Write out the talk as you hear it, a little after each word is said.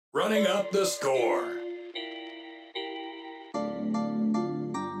Running up the score.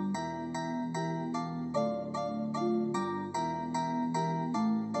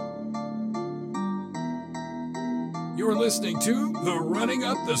 You're listening to the Running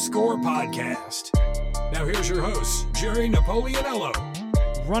Up the Score podcast. Now here's your host, Jerry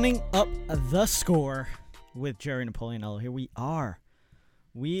Napoleonello. Running Up the Score with Jerry Napoleonello. Here we are.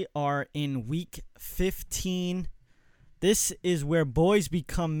 We are in week 15. This is where boys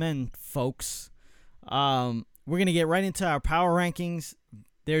become men, folks. We're going to get right into our power rankings.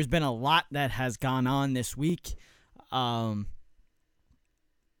 There's been a lot that has gone on this week already.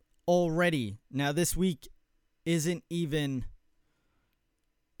 Now, this week isn't even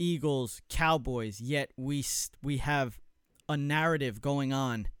Eagles, Cowboys, yet we have a narrative going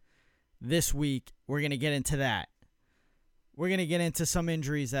on this week. We're going to get into that. We're going to get into some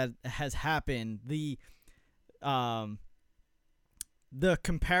injuries that has happened. The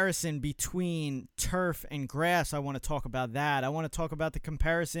comparison between turf and grass, I want to talk about that. I want to talk about the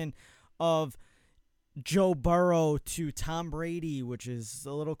comparison of Joe Burrow to Tom Brady, which is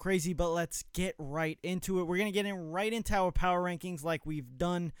a little crazy, but let's get right into it. We're going to get right into our power rankings like we've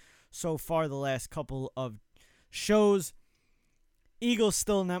done so far the last couple of shows. Eagles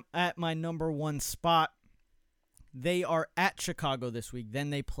still at my number one spot. They are at Chicago this week.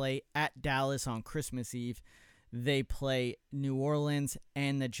 Then they play at Dallas on Christmas Eve. They play New Orleans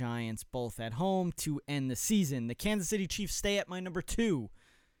and the Giants both at home to end the season. The Kansas City Chiefs stay at my number 2.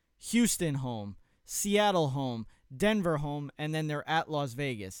 Houston home, Seattle home, Denver home, and then they're at Las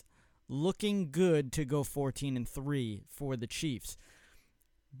Vegas. Looking good to go 14-3 for the Chiefs.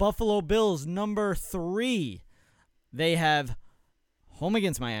 Buffalo Bills, number 3. They have home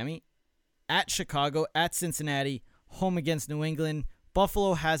against Miami, at Chicago, at Cincinnati, home against New England.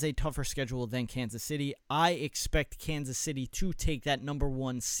 Buffalo has a tougher schedule than Kansas City. I expect Kansas City to take that number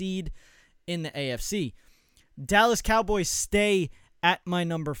 1 seed in the AFC. Dallas Cowboys stay at my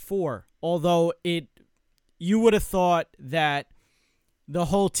number 4, although you would have thought that the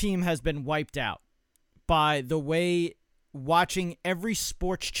whole team has been wiped out by the way watching every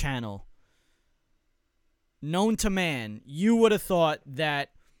sports channel known to man. You would have thought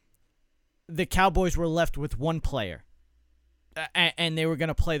that the Cowboys were left with one player. And they were going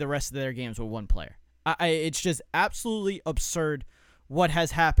to play the rest of their games with one player. It's just absolutely absurd what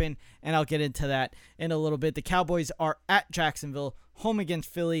has happened, and I'll get into that in a little bit. The Cowboys are at Jacksonville, home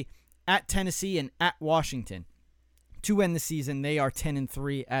against Philly, at Tennessee, and at Washington. To end the season, they are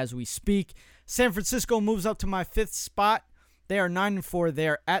 10-3 as we speak. San Francisco moves up to my 5th spot. They are 9-4. They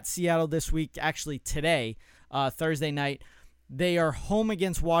are at Seattle this week, actually today, Thursday night. They are home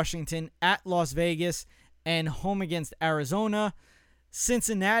against Washington, at Las Vegas, and home against Arizona.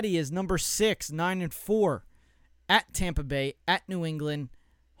 Cincinnati is number 6, 9-4, at Tampa Bay, at New England,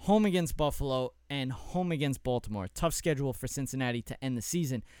 home against Buffalo, and home against Baltimore. Tough schedule for Cincinnati to end the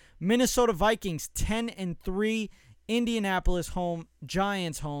season. Minnesota Vikings, 10-3, Indianapolis home,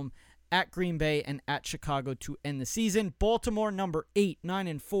 Giants home, at Green Bay, and at Chicago to end the season. Baltimore, number 8,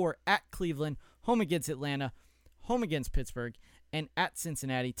 9-4, at Cleveland, home against Atlanta, home against Pittsburgh, and at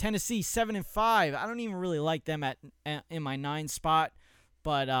Cincinnati. Tennessee, 7-5. I don't even really like them in my 9 spot,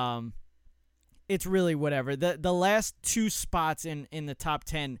 but it's really whatever. The last 2 spots in the top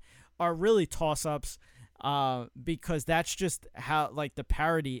 10 are really toss-ups because that's just how, like, the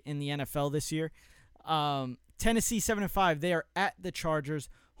parity in the NFL this year. Tennessee, 7-5. They are at the Chargers,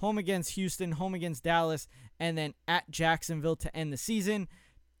 home against Houston, home against Dallas, and then at Jacksonville to end the season.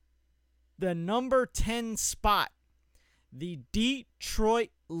 The number 10 spot, the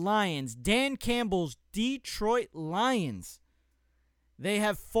Detroit Lions, Dan Campbell's Detroit Lions. They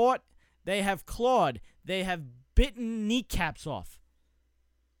have fought, they have clawed, they have bitten kneecaps off.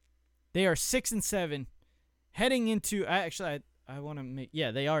 They are 6-7, heading into, actually, I want to make,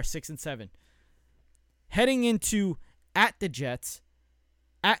 yeah, they are 6-7. Heading into at the Jets,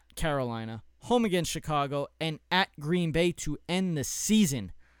 at Carolina, home against Chicago, and at Green Bay to end the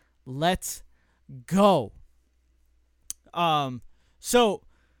season. Let's go. So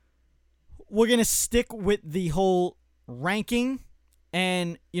we're going to stick with the whole ranking,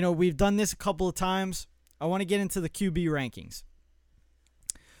 and, you know, we've done this a couple of times. I want to get into the QB rankings.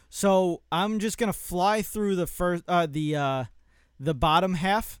 So I'm just going to fly through the bottom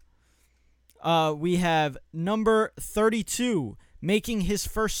half. We have number 32 making his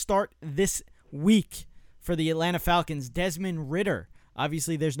first start this week for the Atlanta Falcons, Desmond Ridder.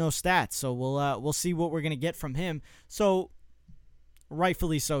 Obviously, there's no stats, so we'll see what we're going to get from him. So,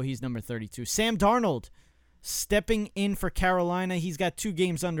 rightfully so, he's number 32. Sam Darnold stepping in for Carolina. He's got 2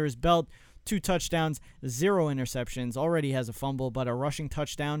 games under his belt, 2 touchdowns, 0 interceptions, already has a fumble, but a rushing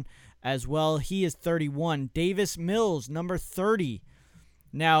touchdown as well. He is 31. Davis Mills, number 30.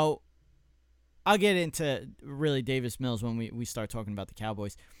 Now, I'll get into really Davis Mills when we start talking about the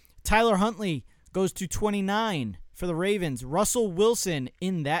Cowboys. Tyler Huntley goes to 29 for the Ravens. Russell Wilson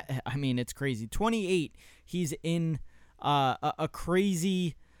in that, I mean, it's crazy. 28. He's in a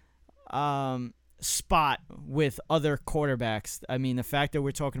crazy spot with other quarterbacks. I mean, the fact that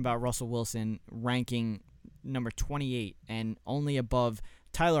we're talking about Russell Wilson ranking number 28 and only above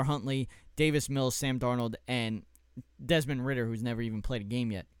Tyler Huntley, Davis Mills, Sam Darnold, and Desmond Ridder, who's never even played a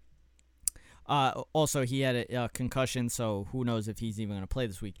game yet. Also, he had a concussion, so who knows if he's even going to play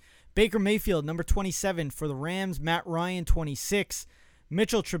this week. Baker Mayfield, number 27 for the Rams. Matt Ryan, 26.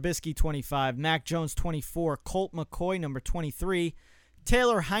 Mitchell Trubisky, 25. Mac Jones, 24. Colt McCoy, number 23.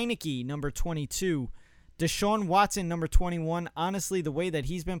 Taylor Heineke, number 22. Deshaun Watson, number 21. Honestly, the way that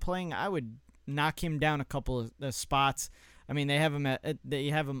he's been playing, I would knock him down a couple of spots. I mean, they have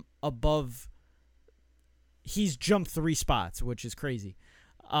him above. He's jumped 3 spots, which is crazy.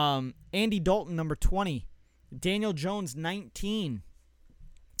 Andy Dalton, number 20. Daniel Jones, 19.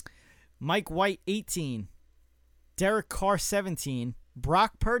 Mike White, 18. Derek Carr, 17.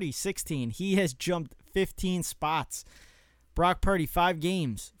 Brock Purdy, 16. He has jumped 15 spots. Brock Purdy, 5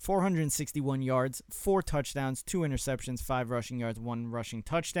 games, 461 yards, 4 touchdowns, 2 interceptions, 5 rushing yards, 1 rushing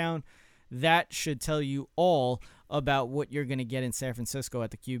touchdown. That should tell you all about what you're going to get in San Francisco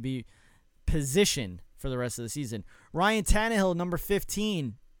at the QB position for the rest of the season. Ryan Tannehill, number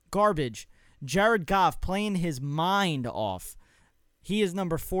 15, garbage. Jared Goff playing his mind off. He is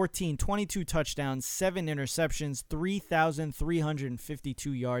number 14, 22 touchdowns, 7 interceptions,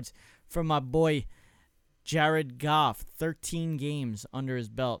 3,352 yards from my boy Jared Goff. 13 games under his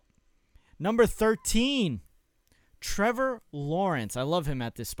belt. Number 13, Trevor Lawrence. I love him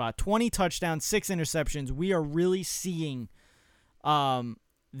at this spot. 20 touchdowns, 6 interceptions. We are really seeing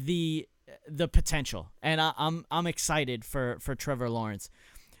the potential, and I'm excited for Trevor Lawrence.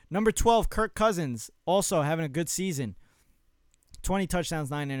 Number 12, Kirk Cousins, also having a good season. 20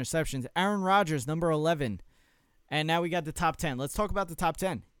 touchdowns, 9 interceptions. Aaron Rodgers, number 11. And now we got the top 10. Let's talk about the top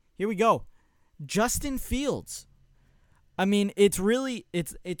 10. Here we go. Justin Fields. I mean, it's really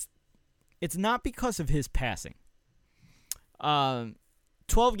it's not because of his passing. 12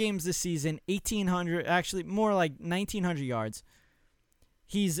 games this season, 1,800, actually more like 1,900 yards.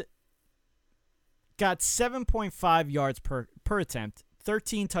 He's got 7.5 yards per attempt,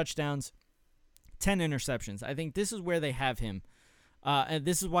 13 touchdowns, 10 interceptions. I think this is where they have him. And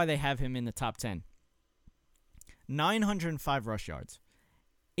this is why they have him in the top 10. 905 rush yards,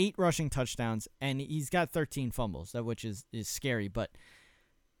 8 rushing touchdowns, and he's got 13 fumbles, which is scary. But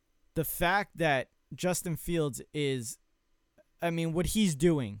the fact that Justin Fields is, I mean, what he's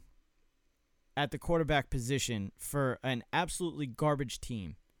doing at the quarterback position for an absolutely garbage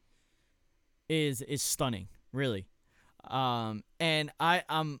team is stunning, really. And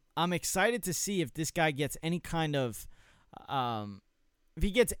I'm excited to see if this guy gets any kind of if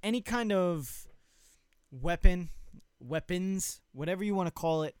he gets any kind of weapons, whatever you want to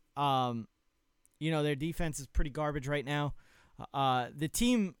call it. Their defense is pretty garbage right now. The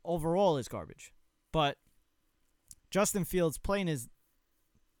team overall is garbage, but Justin Fields playing his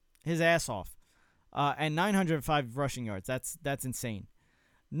ass off, and 905 rushing yards. That's insane.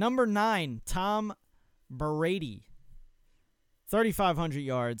 Number 9, Tom Brady, 3,500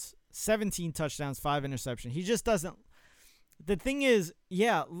 yards, 17 touchdowns, 5 interceptions. He just doesn't. The thing is,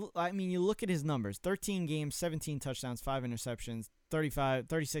 yeah, I mean, you look at his numbers: 13 games, 17 touchdowns, 5 interceptions,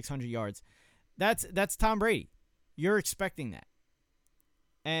 3,600 yards. That's Tom Brady. You're expecting that.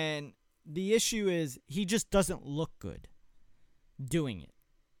 And the issue is he just doesn't look good doing it.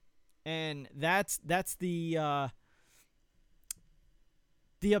 And that's the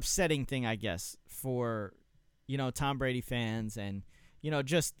upsetting thing, I guess, for, Tom Brady fans and,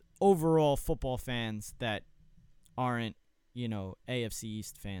 just overall football fans that aren't, AFC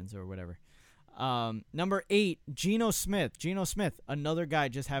East fans or whatever. Number 8, Geno Smith. Geno Smith, another guy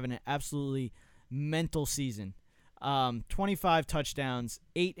just having an absolutely mental season. 25 touchdowns,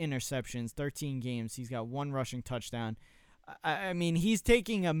 8 interceptions, 13 games. He's got 1 rushing touchdown. I mean, he's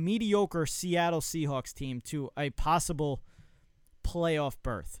taking a mediocre Seattle Seahawks team to a possible playoff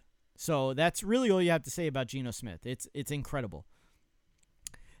berth. So that's really all you have to say about Geno Smith. It's incredible.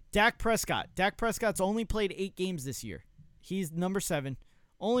 Dak Prescott. Dak Prescott's only played 8 games this year. He's number 7.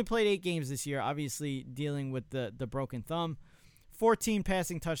 Only played 8 games this year, obviously dealing with the broken thumb. 14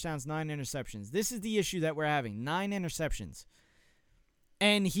 passing touchdowns, 9 interceptions. This is the issue that we're having. 9 interceptions.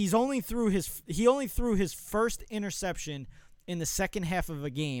 And he only threw his first interception in the second half of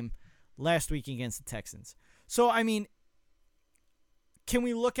a game last week against the Texans. So, I mean, can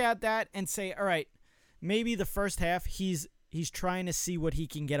we look at that and say, all right, maybe the first half he's trying to see what he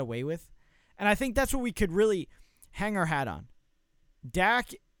can get away with? And I think that's what we could really hang our hat on.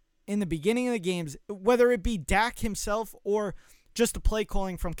 Dak, in the beginning of the games, whether it be Dak himself or just the play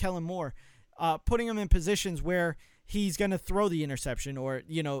calling from Kellen Moore, putting him in positions where he's going to throw the interception or,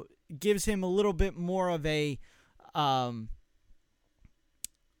 gives him a little bit more of a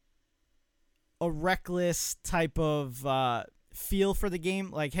reckless type of feel for the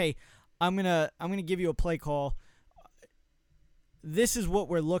game. Like, hey, I'm gonna give you a play call. This is what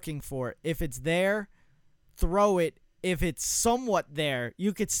we're looking for. If it's there, throw it. If it's somewhat there,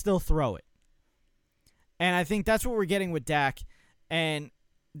 you could still throw it. And I think that's what we're getting with Dak. And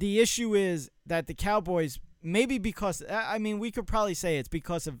the issue is that the Cowboys, maybe because, we could probably say it's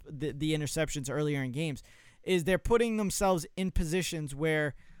because of the interceptions earlier in games, is they're putting themselves in positions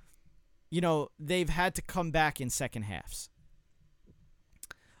where, they've had to come back in second halves.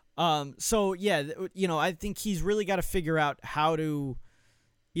 So, yeah, I think he's really got to figure out how to,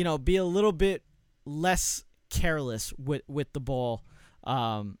 be a little bit less careless with the ball,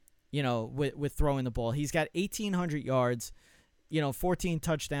 with throwing the ball. He's got 1,800 yards, 14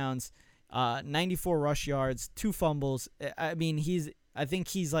 touchdowns, 94 rush yards, 2 fumbles. I think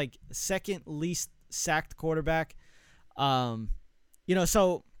he's like second least sacked quarterback.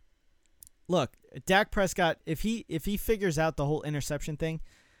 So look, Dak Prescott, if he figures out the whole interception thing,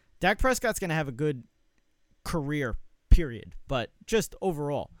 Dak Prescott's going to have a good career, period, but just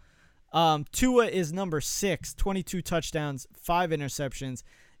overall. Tua is number 6, 22 touchdowns, 5 interceptions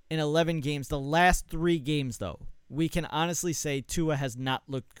in 11 games. The last 3 games, though, we can honestly say Tua has not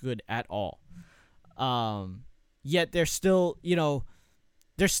looked good at all. Yet they're still,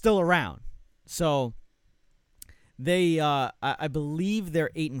 they're still around. So they, I believe they're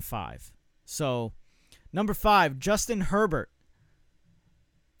 8-5. So number 5, Justin Herbert.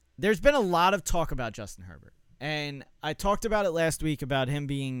 There's been a lot of talk about Justin Herbert. And I talked about it last week about him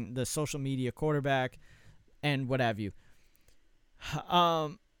being the social media quarterback and what have you.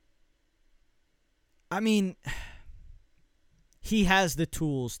 He has the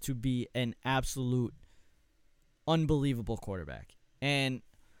tools to be an absolute unbelievable quarterback. And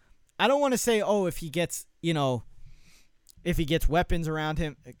I don't want to say, if he gets, if he gets weapons around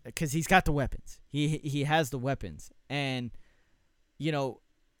him, because he's got the weapons. He has the weapons. And,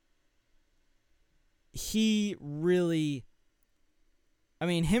 he really,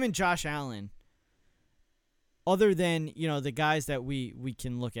 him and Josh Allen, other than, the guys that we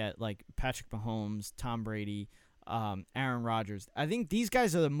can look at, like Patrick Mahomes, Tom Brady, Aaron Rodgers, I think these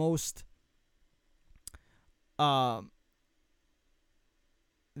guys are the most,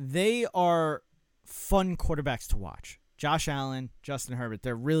 they are fun quarterbacks to watch. Josh Allen, Justin Herbert,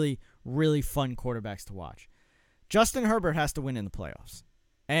 they're really, really fun quarterbacks to watch. Justin Herbert has to win in the playoffs.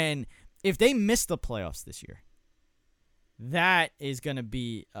 And if they miss the playoffs this year, that is going to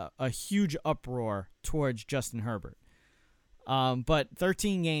be a huge uproar towards Justin Herbert. But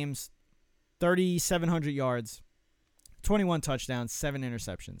 13 games, 3,700 yards, 21 touchdowns, 7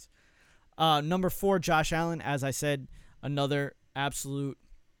 interceptions. Number 4, Josh Allen, as I said, another absolute.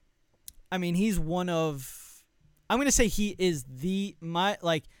 He's one of. I'm going to say he is the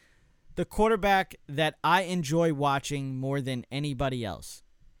quarterback that I enjoy watching more than anybody else.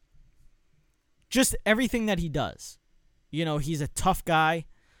 Just everything that he does. He's a tough guy.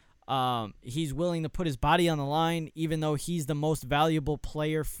 He's willing to put his body on the line, even though he's the most valuable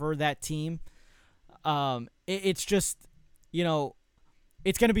player for that team. It's just,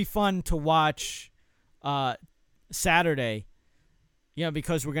 it's going to be fun to watch Saturday,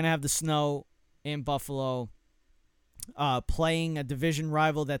 because we're going to have the snow in Buffalo, playing a division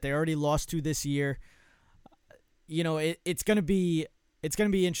rival that they already lost to this year. It's going to be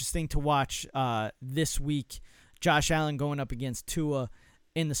interesting to watch this week. Josh Allen going up against Tua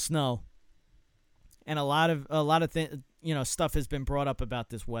in the snow, and a lot of stuff has been brought up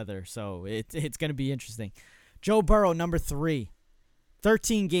about this weather, so it's going to be interesting. Joe Burrow, number 3,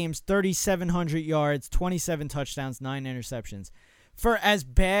 13 games, 3,700 yards, 27 touchdowns, 9 interceptions. For as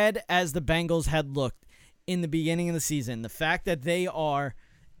bad as the Bengals had looked in the beginning of the season, the fact that they are,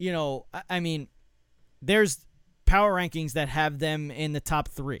 there's power rankings that have them in the top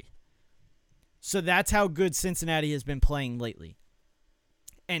 3. So that's how good Cincinnati has been playing lately.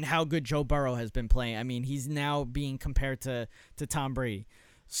 And how good Joe Burrow has been playing. He's now being compared to Tom Brady.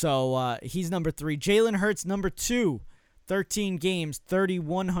 So he's number 3. Jalen Hurts, number 2. 13 games,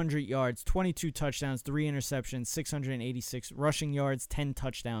 3,100 yards, 22 touchdowns, 3 interceptions, 686 rushing yards, 10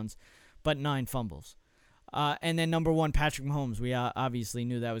 touchdowns, but 9 fumbles. And then number 1, Patrick Mahomes. We obviously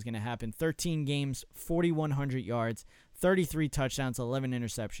knew that was going to happen. 13 games, 4,100 yards, 33 touchdowns, 11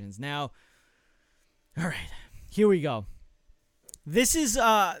 interceptions. Now, all right, here we go. This is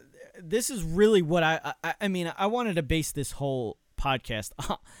really what I mean, I wanted to base this whole podcast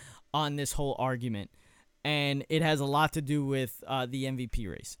on this whole argument, and it has a lot to do with the MVP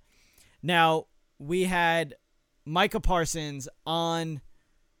race. Now, we had Micah Parsons on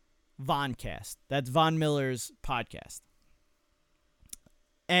Voncast. That's Von Miller's podcast.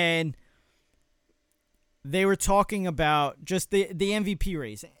 And they were talking about just the MVP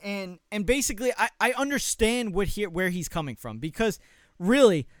race. And basically, I understand where he's coming from. Because,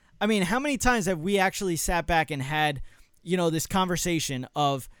 really, I mean, how many times have we actually sat back and had, this conversation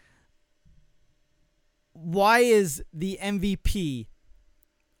of why is the MVP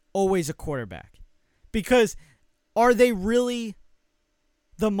always a quarterback? Because are they really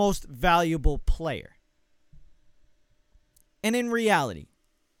the most valuable player? And in reality,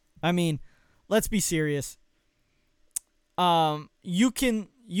 I mean, let's be serious. You can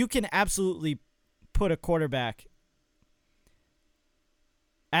absolutely put a quarterback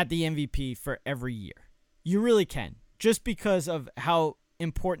at the MVP for every year. You really can, just because of how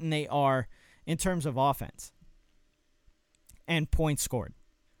important they are in terms of offense and points scored.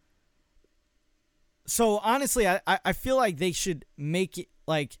 So honestly, I feel like they should make it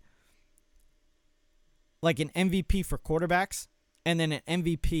like an MVP for quarterbacks, and then an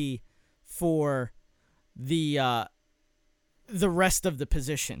MVP for the rest of the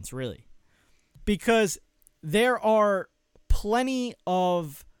positions, really. Because there are plenty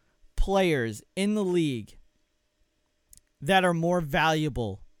of players in the league that are more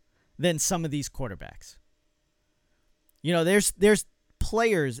valuable than some of these quarterbacks. There's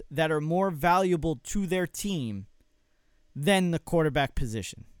players that are more valuable to their team than the quarterback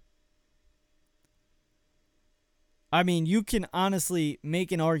position. I mean, you can honestly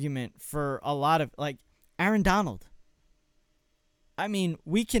make an argument for a lot of, like, Aaron Donald. I mean,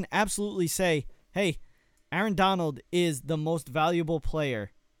 we can absolutely say, hey, Aaron Donald is the most valuable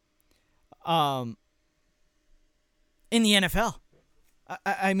player in the NFL.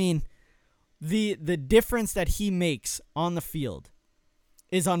 I mean, the difference that he makes on the field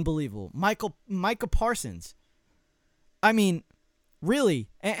is unbelievable. Micah Parsons. I mean, really,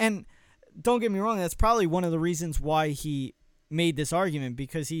 and don't get me wrong, that's probably one of the reasons why he made this argument,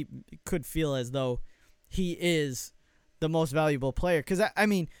 because he could feel as though he is the most valuable player. Because, I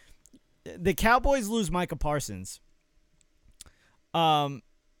mean, the Cowboys lose Micah Parsons. They're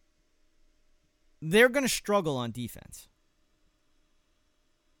going to struggle on defense.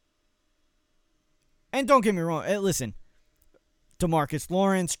 And don't get me wrong, listen, DeMarcus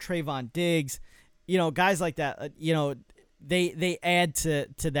Lawrence, Trayvon Diggs, guys like that, they add to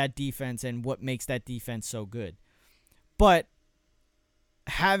that defense and what makes that defense so good. But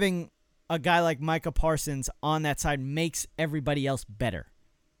having a guy like Micah Parsons on that side makes everybody else better.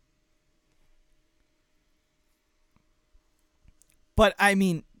 But, I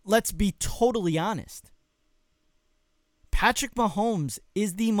mean, let's be totally honest. Patrick Mahomes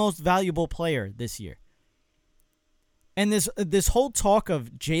is the most valuable player this year. And this whole talk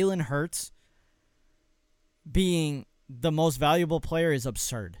of Jalen Hurts being the most valuable player is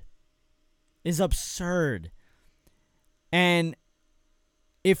absurd. And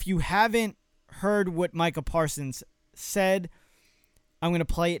if you haven't heard what Micah Parsons said, I'm going to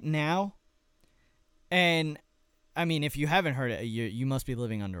play it now. And, I mean, if you haven't heard it, you must be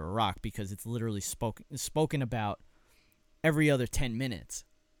living under a rock, because it's literally spoken about every other 10 minutes.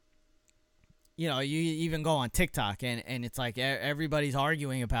 You even go on TikTok, and it's like everybody's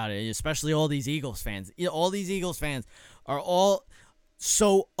arguing about it, especially all these Eagles fans. All these Eagles fans are all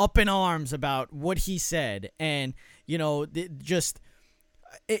so up in arms about what he said, and it's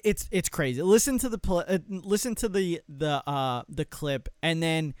crazy. Listen to the clip, and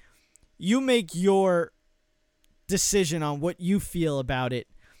then you make your decision on what you feel about it.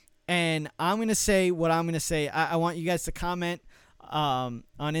 And I'm gonna say what I'm gonna say. I want you guys to comment on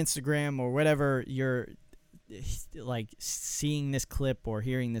Instagram or whatever you're like seeing this clip or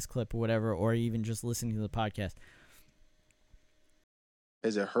hearing this clip or whatever, or even just listening to the podcast.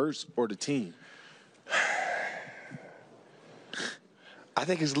 Is it Hurts or the team? I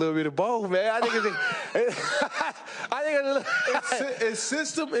think it's a little bit of both, man. I think it's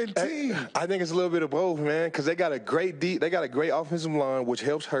system and team. I think it's a little bit of both, man, because they got a great offensive line, which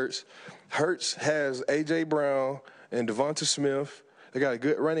helps Hurts. Hurts has A.J. Brown and Devonta Smith. They got a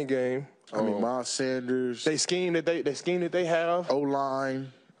good running game. I mean, Miles Sanders. They scheme that they have.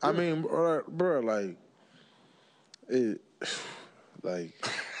 O-line. Yeah. I mean, bro,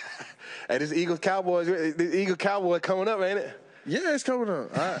 Hey, this Eagle Cowboy coming up, ain't it? Yeah, it's coming up.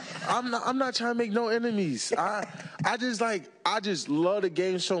 I'm not trying to make no enemies. I just love the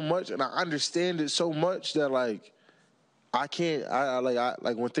game so much, and I understand it so much that like I can't. I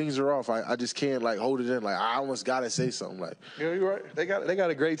when things are off, I just can't like hold it in. Like I almost gotta say something. Like yeah, you're right. They got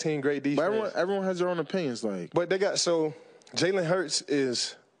a great team, great defense. But everyone has their own opinions. Like, but they got Jalen Hurts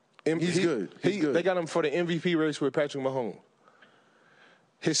is he's good. He's good. They got him for the MVP race with Patrick Mahomes.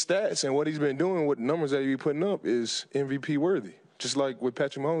 His stats and what he's been doing, what numbers that he be putting up is MVP worthy. Just like with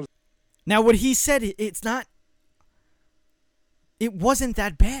Patrick Mahomes. Now, what he said, it wasn't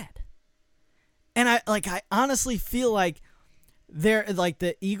that bad. And I honestly feel like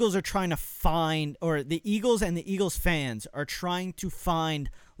the Eagles are trying to find, or the Eagles and the Eagles fans are trying to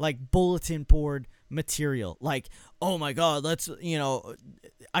find like bulletin board material. Like, oh my God,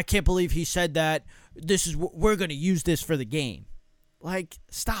 I can't believe he said that. We're going to use this for the game. Like,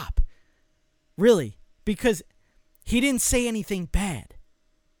 stop. Really? Because he didn't say anything bad.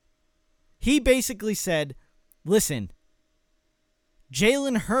 He basically said, listen,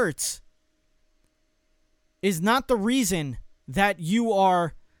 Jalen Hurts is not the reason that you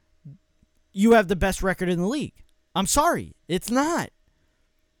have the best record in the league. I'm sorry. It's not.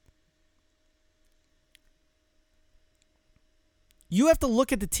 You have to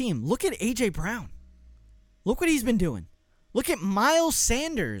look at the team. Look at A.J. Brown. Look what he's been doing. Look at Miles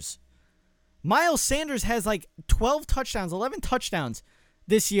Sanders. Miles Sanders has like 12 touchdowns, 11 touchdowns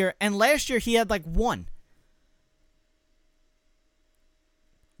this year, and last year he had like 1.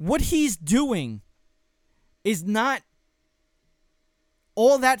 What he's doing is not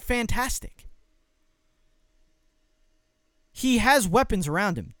all that fantastic. He has weapons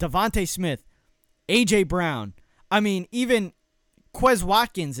around him. Devontae Smith, A.J. Brown. I mean, even Quez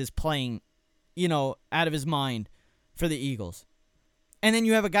Watkins is playing, out of his mind for the Eagles. And then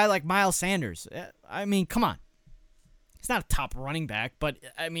you have a guy like Miles Sanders. I mean, come on. He's not a top running back, but,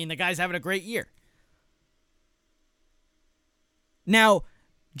 I mean, the guy's having a great year. Now,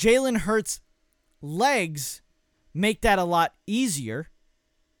 Jalen Hurts' legs make that a lot easier.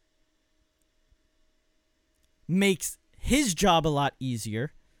 Makes his job a lot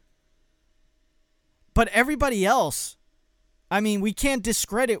easier. But everybody else, I mean, we can't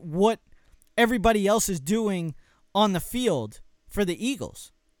discredit what everybody else is doing on the field for the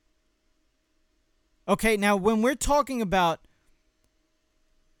Eagles. Okay, now when we're talking about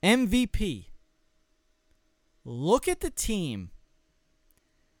MVP, look at the team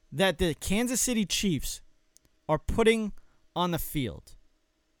that the Kansas City Chiefs are putting on the field.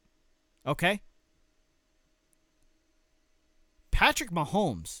 Okay? Patrick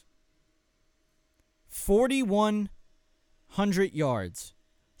Mahomes, 4,100 yards,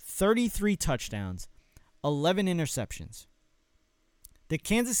 33 touchdowns, 11 interceptions. The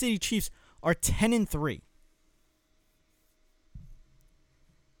Kansas City Chiefs are 10-3.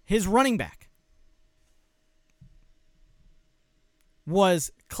 His running back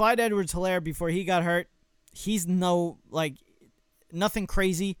was Clyde Edwards-Helaire before he got hurt. He's nothing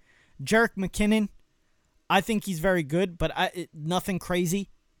crazy. Jerick McKinnon, I think he's very good, but nothing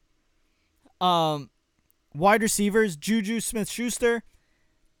crazy. Wide receivers, Juju Smith-Schuster,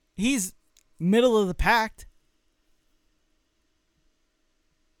 he's middle of the pack.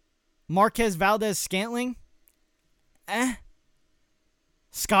 Marquez Valdes-Scantling,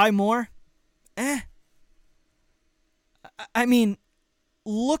 Sky Moore, I mean,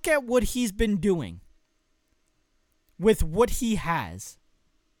 look at what he's been doing with what he has.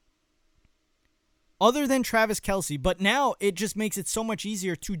 Other than Travis Kelce, but now it just makes it so much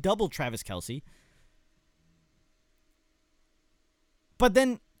easier to double Travis Kelce. But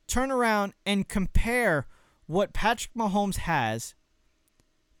then turn around and compare what Patrick Mahomes has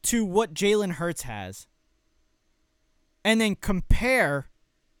to what Jalen Hurts has. And then compare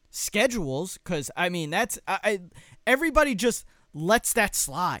schedules, because, I mean, everybody just lets that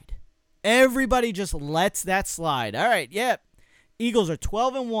slide. Everybody just lets that slide. All right, yeah, Eagles are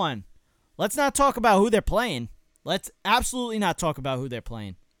 12-1. Let's not talk about who they're playing. Let's absolutely not talk about who they're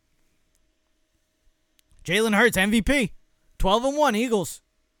playing. Jalen Hurts, MVP. 12-1, Eagles.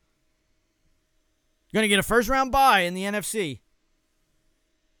 You're going to get a first-round bye in the NFC.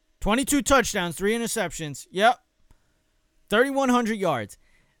 22 touchdowns, 3 interceptions. Yep. 3,100 yards.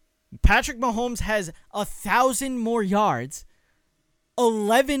 Patrick Mahomes has 1,000 more yards,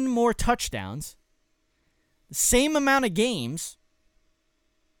 11 more touchdowns, same amount of games,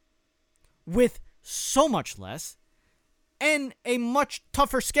 with so much less, and a much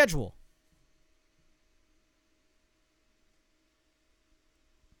tougher schedule.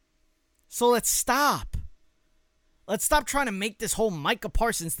 So let's stop. Let's stop trying to make this whole Micah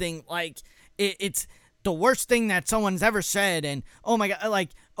Parsons thing like it's the worst thing that someone's ever said, and oh my God, like,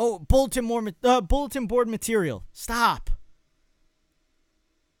 oh, bulletin board material. Stop.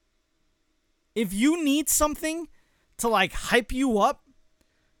 If you need something to like hype you up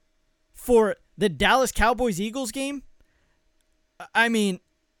for the Dallas Cowboys-Eagles game, I mean,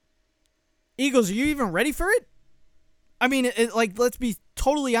 Eagles, are you even ready for it? I mean, like, let's be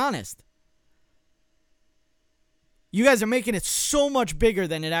totally honest. You guys are making it so much bigger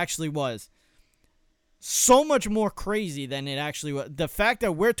than it actually was. So much more crazy than it actually was. The fact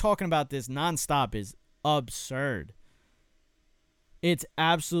that we're talking about this nonstop is absurd. It's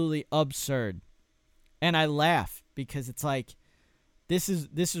absolutely absurd. And I laugh because it's like, this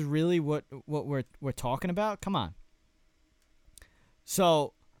is really what we're talking about? Come on.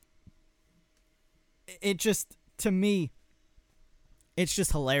 So it just, to me, it's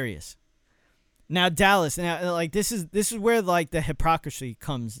just hilarious. Now Dallas, now like this is where like the hypocrisy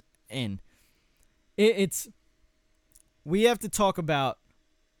comes in. We have to talk about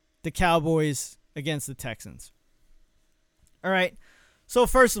the Cowboys against the Texans. All right. So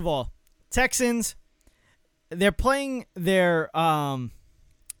first of all, Texans, they're playing their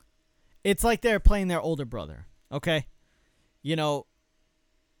it's like they're playing their older brother, okay? You know,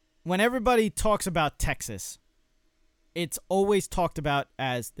 when everybody talks about Texas, it's always talked about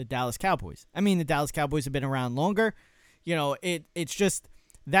as the Dallas Cowboys. I mean, the Dallas Cowboys have been around longer. You know, it's just,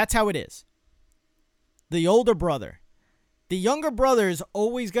 that's how it is. The older brother. The younger brother is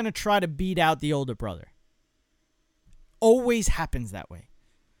always going to try to beat out the older brother. Always happens that way.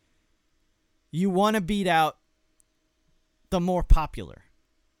 You want to beat out the more popular.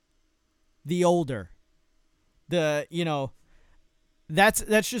 The older. That's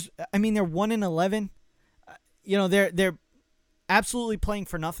just, I mean, they're 1-11. You know, they're absolutely playing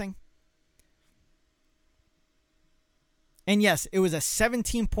for nothing. And yes, it was a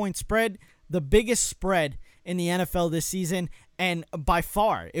 17-point spread, the biggest spread in the NFL this season, and by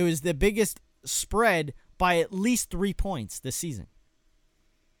far, it was the biggest spread by at least 3 points this season.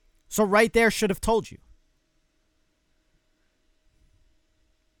 So right there should have told you.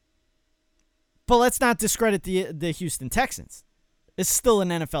 But let's not discredit the Houston Texans. It's still an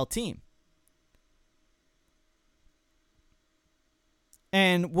NFL team.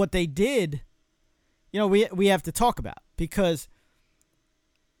 And what they did, you know, we have to talk about, because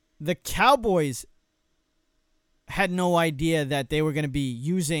the Cowboys had no idea that they were going to be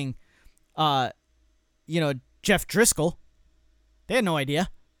using, Jeff Driscoll. They had no idea.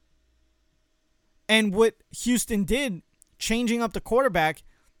 And what Houston did, changing up the quarterback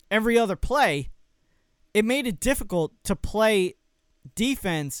every other play, it made it difficult to play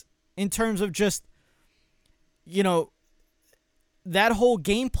defense in terms of just, you know, that whole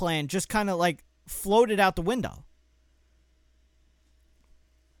game plan just kind of like floated out the window.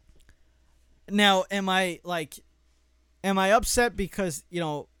 Now, am I upset because, you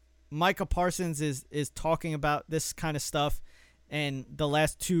know, Micah Parsons is talking about this kind of stuff, and the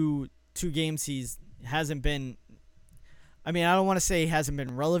last two games hasn't been, I mean, I don't want to say he hasn't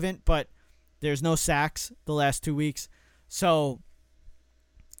been relevant, but there's no sacks the last 2 weeks. So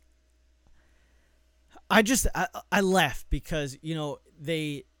I laugh because, you know,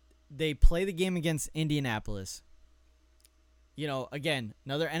 they play the game against Indianapolis. You know, again,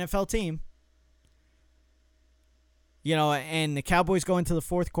 another NFL team. You know, and the Cowboys go into the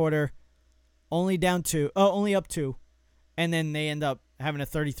fourth quarter only up 2, and then they end up having a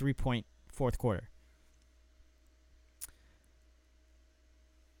 33-point fourth quarter.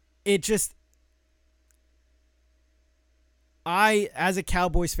 It just, as a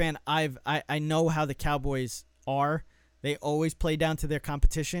Cowboys fan, I know how the Cowboys are. They always play down to their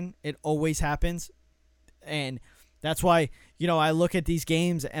competition. It always happens. And that's why, you know, I look at these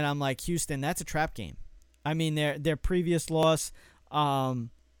games and I'm like, Houston, that's a trap game. I mean, their previous loss, I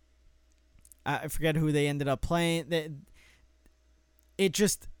forget who they ended up playing. It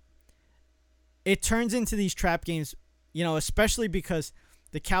turns into these trap games, you know, especially because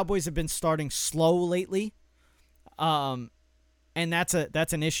the Cowboys have been starting slow lately. And that's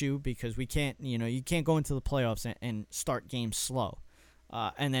an issue because you can't go into the playoffs and start games slow,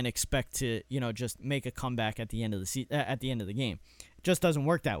 and then expect to, you know, just make a comeback at the end of the game. It just doesn't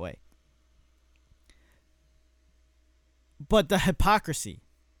work that way. But the hypocrisy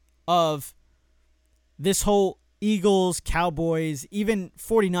of this whole Eagles, Cowboys, even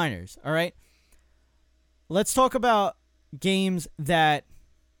 49ers, all right? Let's talk about games that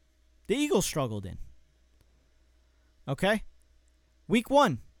the Eagles struggled in. Okay? Week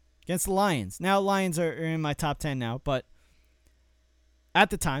 1 against the Lions. Now, Lions are in my top 10 now, but at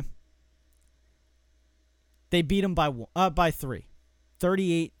the time, They beat them by 3.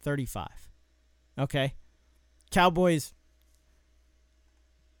 38-35. Okay? Cowboys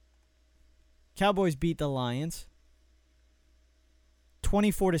beat the Lions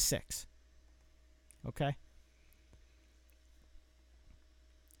 24-6. Okay?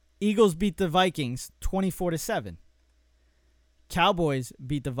 Eagles beat the Vikings 24-7. Cowboys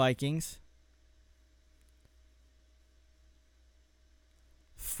beat the Vikings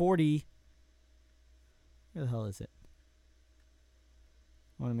 40. Where the hell is it?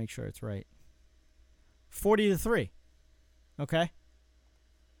 I want to make sure it's right. 40-3. Okay?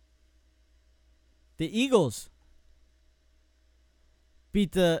 The Eagles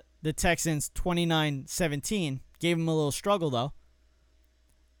beat the Texans 29-17. Gave them a little struggle, though.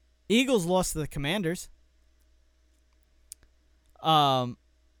 Eagles lost to the Commanders.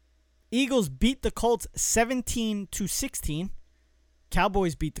 Eagles beat the Colts 17-16.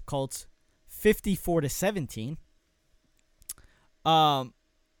 Cowboys beat the Colts 54-17.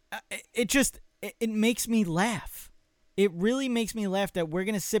 It makes me laugh. It really makes me laugh that we're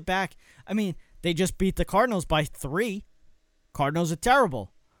going to sit back. I mean, they just beat the Cardinals by 3. Cardinals are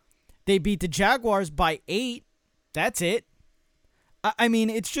terrible. They beat the Jaguars by 8. That's it. I mean,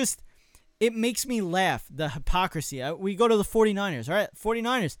 it makes me laugh, the hypocrisy. We go to the 49ers, all right?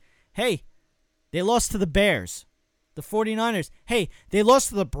 49ers, hey, they lost to the Bears. The 49ers, hey, they lost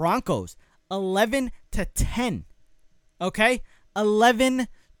to the Broncos 11-10. Okay? 11-10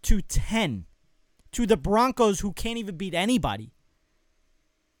 to the Broncos, who can't even beat anybody.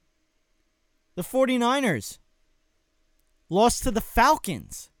 The 49ers lost to the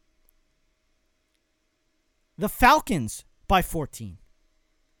Falcons. The Falcons by 14.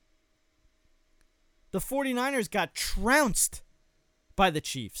 The 49ers got trounced by the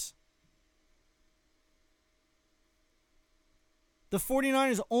Chiefs. The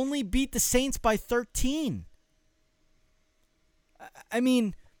 49ers only beat the Saints by 13. I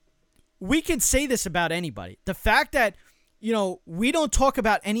mean, we could say this about anybody. The fact that, we don't talk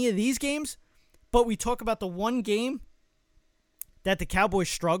about any of these games, but we talk about the one game that the Cowboys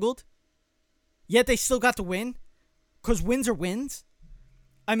struggled, yet they still got the win, because wins are wins.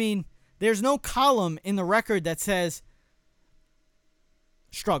 I mean, there's no column in the record that says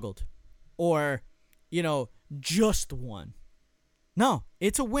struggled or, just won. No,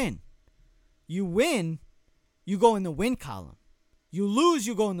 it's a win. You win, you go in the win column. You lose,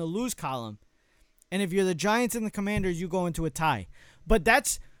 you go in the lose column. And if you're the Giants and the Commanders, you go into a tie. But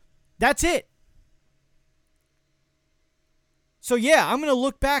that's it. So yeah, I'm going to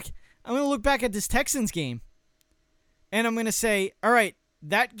look back at this Texans game, and I'm going to say, all right,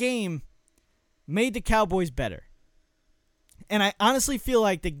 that game made the Cowboys better. And I honestly feel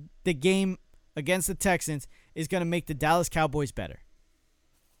like the game against the Texans is going to make the Dallas Cowboys better.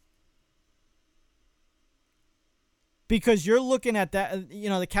 Because you're looking at that,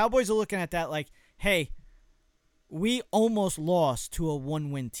 the Cowboys are looking at that like, hey, we almost lost to a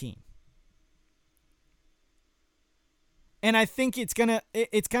one-win team. And I think it's gonna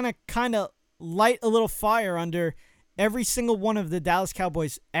kind of light a little fire under every single one of the Dallas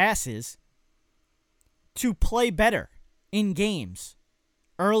Cowboys' asses to play better in games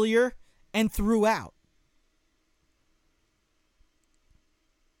earlier and throughout.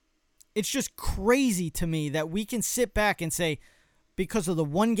 It's just crazy to me that we can sit back and say, because of the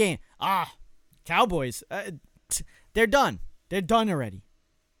one game, Cowboys, they're done. They're done already.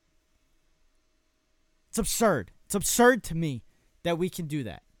 It's absurd. It's absurd to me that we can do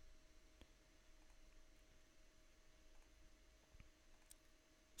that.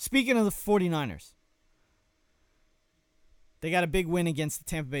 Speaking of the 49ers, they got a big win against the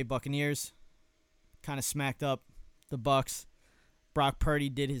Tampa Bay Buccaneers. Kind of smacked up the Bucs. Brock Purdy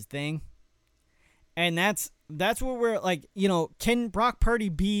did his thing. And that's what we're like, can Brock Purdy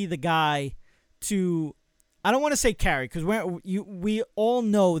be the guy to, I don't want to say carry, because we all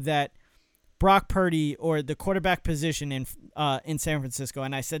know that Brock Purdy, or the quarterback position in San Francisco,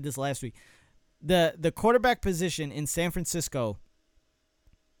 and I said this last week, the quarterback position in San Francisco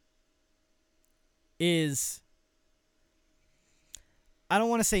is, I don't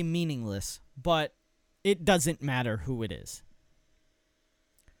want to say meaningless, but it doesn't matter who it is.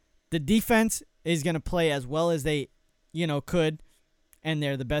 The defense is going to play as well as they, could, and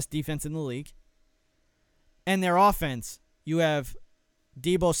they're the best defense in the league. And their offense, you have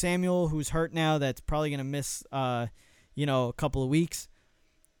Deebo Samuel, who's hurt now, that's probably going to miss, a couple of weeks.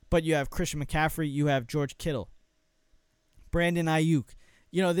 But you have Christian McCaffrey, you have George Kittle, Brandon Ayuk.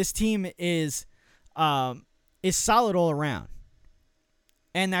 This team is solid all around.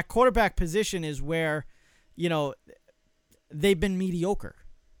 And that quarterback position is where, they've been mediocre.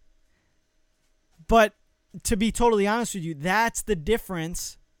 But to be totally honest with you, that's the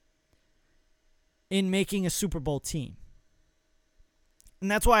difference in making a Super Bowl team.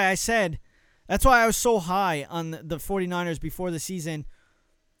 And that's why I was so high on the 49ers before the season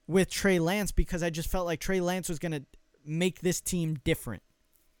with Trey Lance, because I just felt like Trey Lance was going to make this team different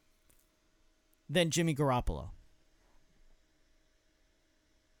than Jimmy Garoppolo.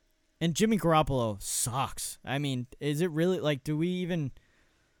 And Jimmy Garoppolo sucks. I mean, is it really, like, do we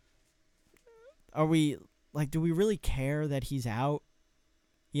really care that he's out,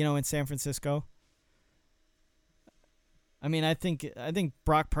 in San Francisco? I mean, I think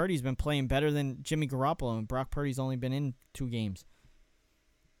Brock Purdy's been playing better than Jimmy Garoppolo, and Brock Purdy's only been in 2 games.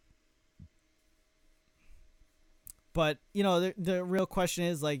 But, the real question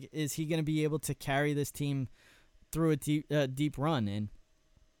is, like, is he going to be able to carry this team through a deep run? And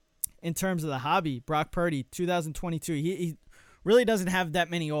in terms of the hobby, Brock Purdy, 2022, he really doesn't have that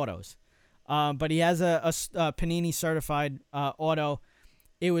many autos. But he has a Panini certified auto.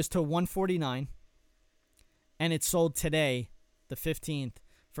 It was to 149, and it sold today, the 15th,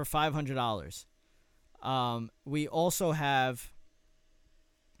 for $500. We also have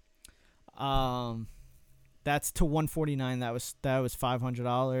that's to 149. That was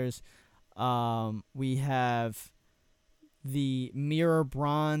 $500. We have the mirror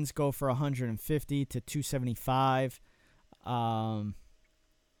bronze go for 150 to 275. I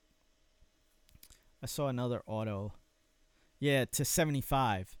saw another auto. Yeah, to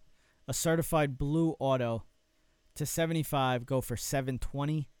 75. A certified blue auto to 75 go for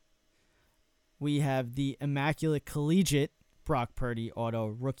 720. We have the Immaculate Collegiate Brock Purdy auto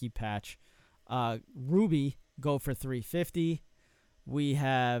rookie patch. Ruby go for 350. We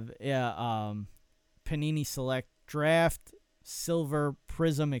have Panini Select Draft Silver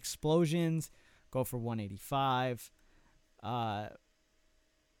Prism Explosions go for 185.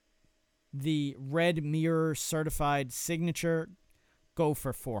 The Red Mirror Certified Signature go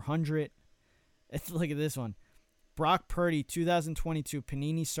for 400. Look at this one. Brock Purdy 2022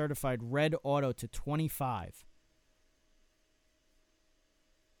 Panini Certified Red Auto to 25.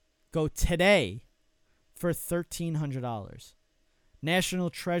 Go today for $1,300. National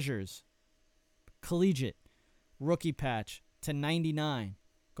Treasures Collegiate Rookie Patch to 99.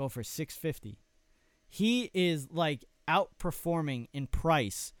 Go for $650. He is like outperforming in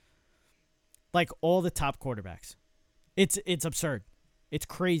price like all the top quarterbacks. It's absurd. It's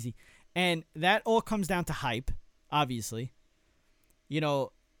crazy. And that all comes down to hype, obviously.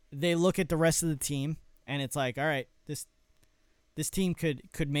 They look at the rest of the team and it's like, all right, this team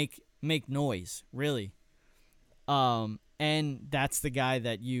could make noise, really. And that's the guy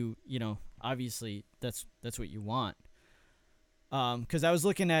that you obviously that's what you want. Because I was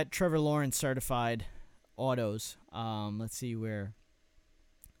looking at Trevor Lawrence certified autos. Let's see where.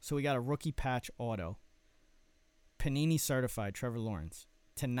 So we got a rookie patch auto. Panini certified Trevor Lawrence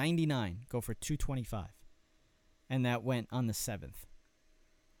to 99, go for 225. And that went on the 7th.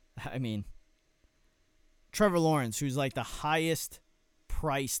 I mean, Trevor Lawrence, who's like the highest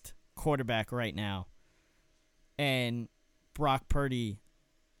priced quarterback right now, and Brock Purdy,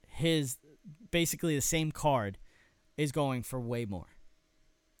 his basically the same card, is going for way more.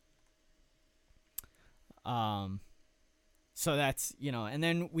 So that's, and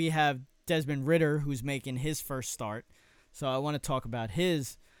then we have Desmond Ridder, who's making his first start. So I want to talk about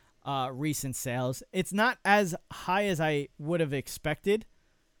his recent sales. It's not as high as I would have expected.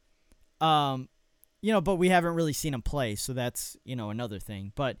 But we haven't really seen him play, so that's, another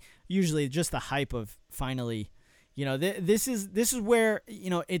thing. But usually just the hype of finally, this is where,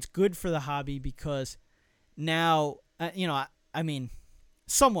 it's good for the hobby, because now, I mean,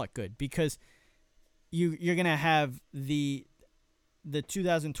 somewhat good, because you're going to have the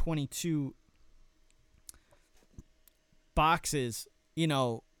 2022 boxes,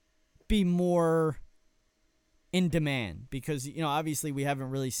 be more in demand, because, obviously we haven't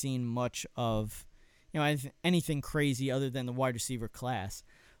really seen much of, anything crazy other than the wide receiver class.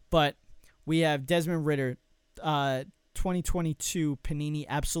 But we have Desmond Ridder, 2022 Panini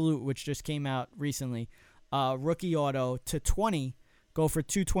Absolute, which just came out recently. Rookie auto to 20, go for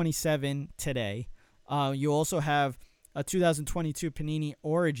 227 today. You also have a 2022 Panini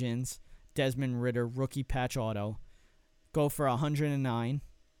Origins Desmond Ridder rookie patch auto, go for 109.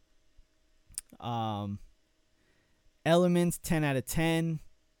 Elements 10 out of 10,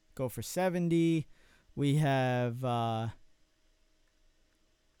 go for 70. We have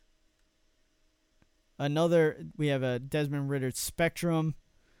we have a Desmond Ridder Spectrum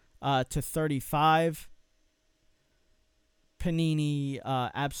to 35. Panini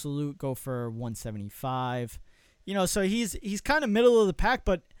Absolute go for 175. So he's kind of middle of the pack,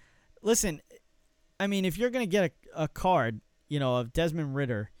 but listen, I mean, if you're going to get a card, of Desmond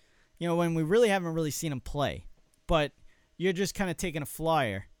Ridder, when we really haven't really seen him play, but you're just kind of taking a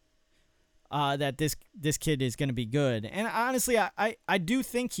flyer that this kid is going to be good. And honestly, I do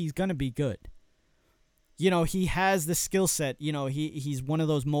think he's going to be good. He has the skill set. He's one of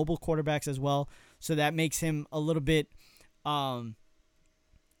those mobile quarterbacks as well, so that makes him a little bit, more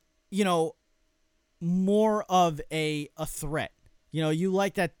of a threat. You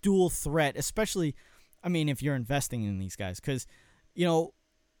like that dual threat, especially, if you're investing in these guys, because,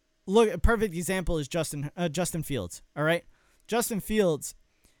 look, a perfect example is Justin Fields. All right, Justin Fields,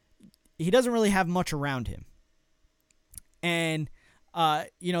 he doesn't really have much around him, and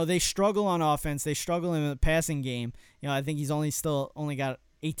they struggle on offense. They struggle in the passing game. I think he's only got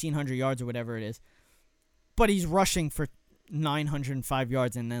 1,800 yards or whatever it is, but he's rushing for 905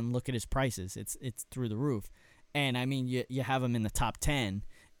 yards, and then look at his prices. It's through the roof. And you have him in the top 10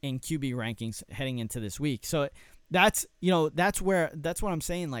 in QB rankings heading into this week. So that's what I'm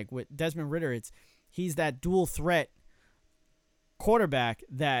saying. Like with Desmond Ridder, he's that dual threat quarterback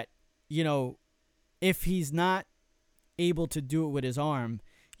that, if he's not able to do it with his arm,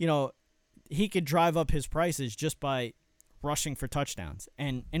 he could drive up his prices just by rushing for touchdowns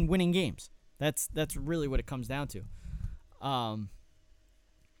and winning games. That's really what it comes down to.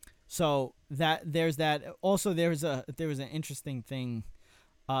 So there's that. Also, there was an interesting thing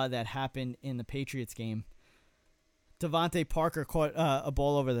that happened in the Patriots game. Devontae Parker caught a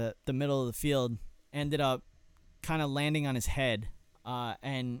ball over the middle of the field, ended up kind of landing on his head,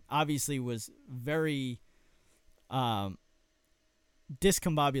 and obviously was very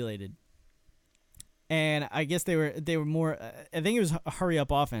discombobulated. And I guess they were more. I think it was a hurry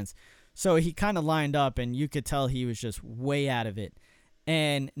up offense. So he kind of lined up, and you could tell he was just way out of it.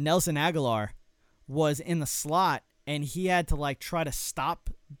 And Nelson Aguilar was in the slot, and he had to try to stop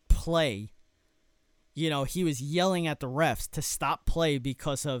play. He was yelling at the refs to stop play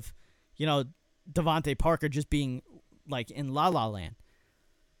because of, Devontae Parker just being in La La Land.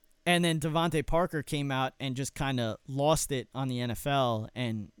 And then Devontae Parker came out and just kind of lost it on the NFL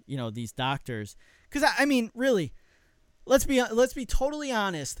and, these doctors. Because, really, let's be totally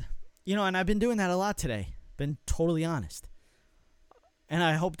honest. And I've been doing that a lot today. Been totally honest. And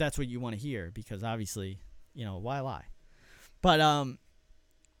I hope that's what you want to hear, because obviously, why lie? But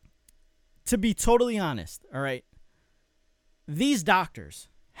to be totally honest, all right, these doctors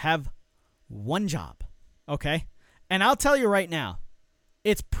have one job, okay? And I'll tell you right now,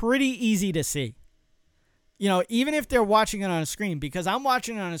 it's pretty easy to see. Even if they're watching it on a screen, because I'm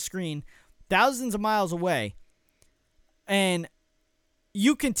watching it on a screen thousands of miles away, and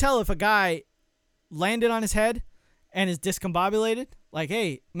you can tell if a guy landed on his head and is discombobulated,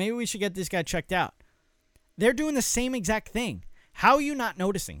 hey, maybe we should get this guy checked out. They're doing the same exact thing. How are you not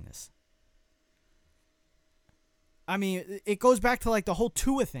noticing this? It goes back to the whole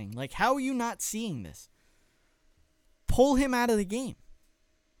Tua thing. How are you not seeing this? Pull him out of the game.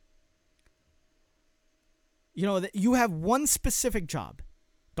 You have one specific job.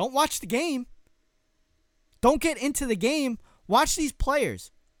 Don't watch the game. Don't get into the game. Watch these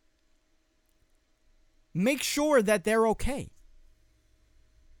players. Make sure that they're okay.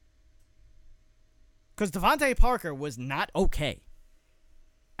 Because Devontae Parker was not okay.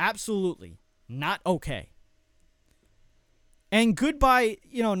 Absolutely not okay. And goodbye,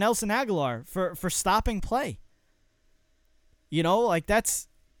 Nelson Aguilar for stopping play. That's,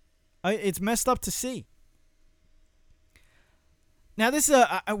 it's messed up to see. Now, this is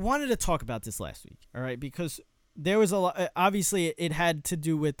I wanted to talk about this last week, all right, because there was a lot. Obviously, it had to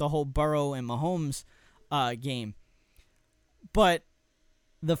do with the whole Burrow and Mahomes game. But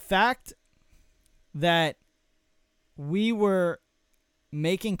the fact that we were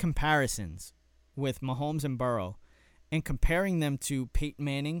making comparisons with Mahomes and Burrow and comparing them to Peyton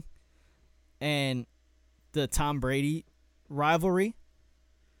Manning and the Tom Brady rivalry,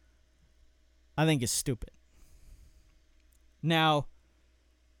 I think is stupid. Now,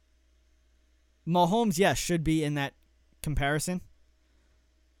 Mahomes, yes, should be in that comparison,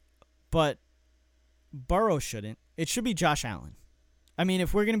 but Burrow shouldn't. It should be Josh Allen.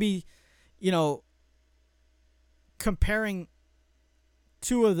 If we're going to be, comparing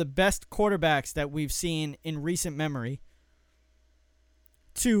two of the best quarterbacks that we've seen in recent memory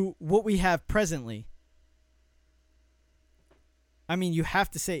to what we have presently, you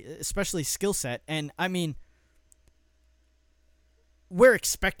have to say, especially skill set, and we're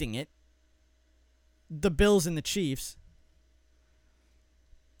expecting it. The Bills and the Chiefs.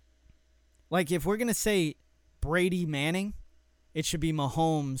 If we're going to say Brady Manning, it should be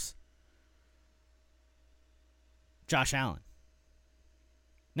Mahomes, Josh Allen.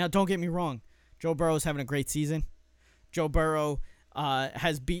 Now, don't get me wrong. Joe Burrow's having a great season. Joe Burrow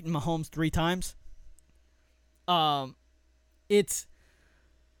has beaten Mahomes 3 times.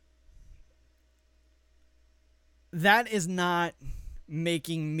 That is not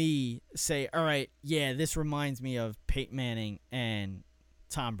making me say, all right, yeah, this reminds me of Peyton Manning and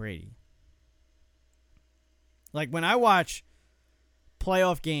Tom Brady. Like, when I watch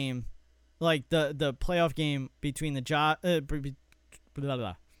playoff game, like the playoff game between between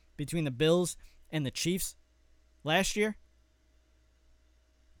the Bills and the Chiefs last year,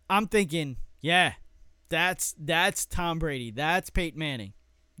 I'm thinking, yeah, that's Tom Brady, that's Peyton Manning,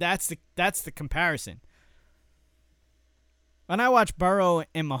 that's the comparison. When I watch Burrow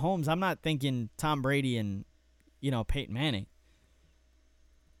and Mahomes, I'm not thinking Tom Brady and, Peyton Manning.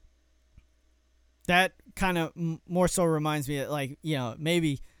 That kind of more so reminds me of, like,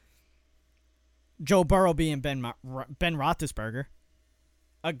 maybe Joe Burrow being Ben Roethlisberger,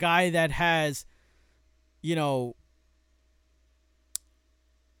 a guy that has,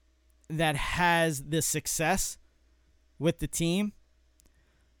 that has the success with the team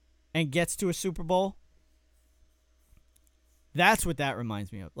and gets to a Super Bowl. That's what that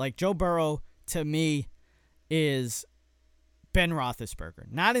reminds me of. Like, Joe Burrow, to me, is Ben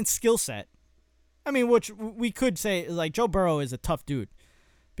Roethlisberger. Not in skill set. I mean, which we could say, like, Joe Burrow is a tough dude.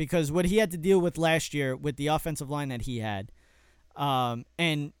 Because what he had to deal with last year with the offensive line that he had, and,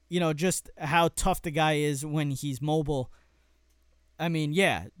 just how tough the guy is when he's mobile. I mean,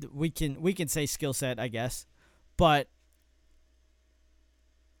 yeah, we can say skill set, I guess. But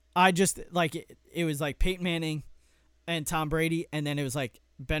I just, like, it was like Peyton Manning and Tom Brady, and then it was like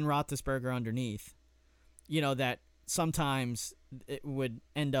Ben Roethlisberger underneath, that sometimes it would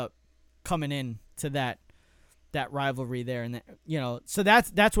end up coming in to that rivalry there, and so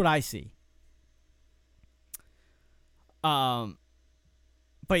that's what I see. But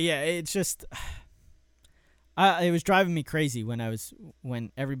yeah, it's just, it was driving me crazy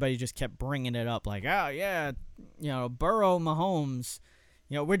when everybody just kept bringing it up, like, oh yeah, Burrow, Mahomes.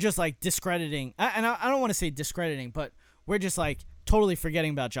 We're just like discrediting, and I don't want to say discrediting, but we're just like totally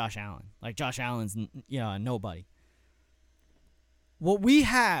forgetting about Josh Allen. Like, Josh Allen's, nobody. What we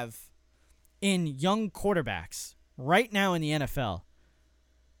have in young quarterbacks right now in the NFL,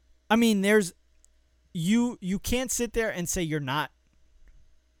 I mean, you can't sit there and say you're not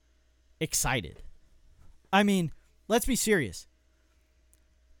excited. I mean, let's be serious.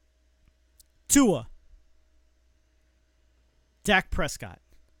 Tua, Dak Prescott,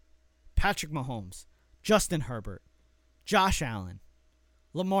 Patrick Mahomes, Justin Herbert, Josh Allen,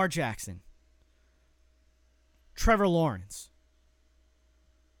 Lamar Jackson, Trevor Lawrence.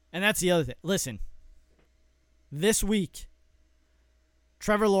 And that's the other thing. Listen, this week,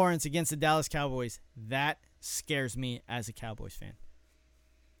 Trevor Lawrence against the Dallas Cowboys, that scares me as a Cowboys fan.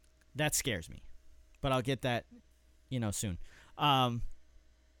 That scares me. But I'll get that, soon.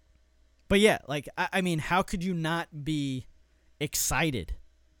 But yeah, like, I mean, how could you not be excited?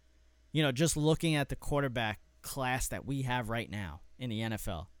 Just looking at the quarterback class that we have right now in the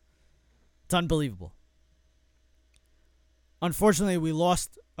NFL. It's unbelievable. Unfortunately, we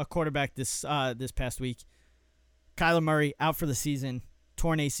lost a quarterback this past week. Kyler Murray out for the season,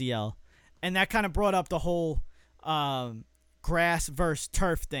 torn ACL. And that kind of brought up the whole grass versus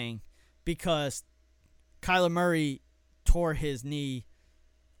turf thing, because Kyler Murray tore his knee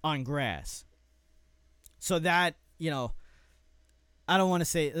on grass. So that, I don't want to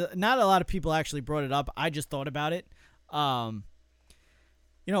say, not a lot of people actually brought it up. I just thought about it. When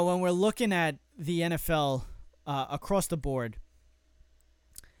we're looking at the NFL across the board,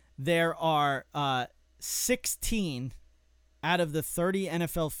 there are 16 out of the 30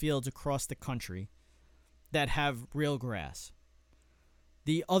 NFL fields across the country that have real grass.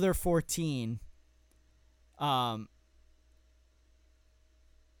 The other 14 have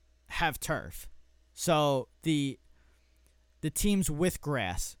turf. So the teams with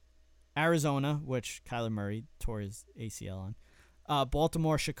grass, Arizona, which Kyler Murray tore his ACL on,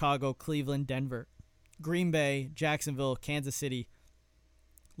 Baltimore, Chicago, Cleveland, Denver, Green Bay, Jacksonville, Kansas City,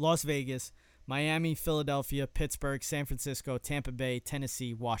 Las Vegas, Miami, Philadelphia, Pittsburgh, San Francisco, Tampa Bay,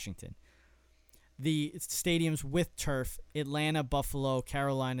 Tennessee, Washington. The stadiums with turf, Atlanta, Buffalo,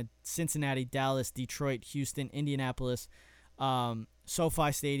 Carolina, Cincinnati, Dallas, Detroit, Houston, Indianapolis,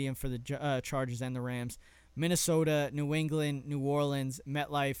 SoFi Stadium for the Chargers and the Rams, Minnesota, New England, New Orleans,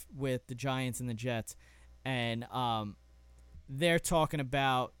 MetLife with the Giants and the Jets. And they're talking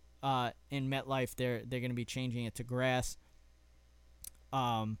about in MetLife they're going to be changing it to grass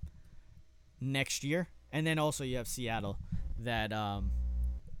next year. And then also you have Seattle that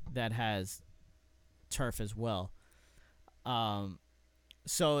has turf as well.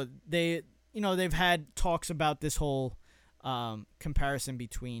 So they've had talks about this whole comparison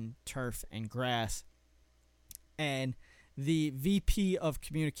between turf and grass. And the VP of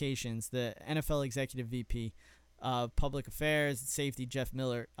Communications, the NFL Executive VP of Public Affairs and Safety, Jeff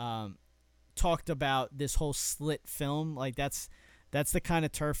Miller, talked about this whole slit film. Like, that's the kind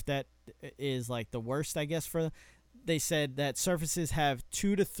of turf that is, like, the worst, I guess, for. They said that surfaces have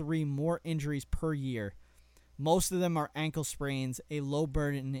 2 to 3 more injuries per year. Most of them are ankle sprains, a low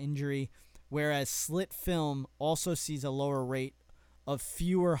burden injury, whereas slit film also sees a lower rate of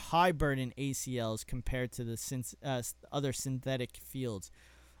fewer high burden ACLs compared to the other synthetic fields.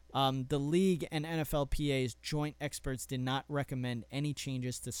 The league and NFLPA's joint experts did not recommend any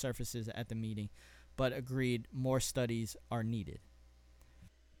changes to surfaces at the meeting, but agreed more studies are needed.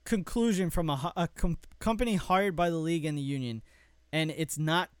 Conclusion from a company hired by the league and the union, and it's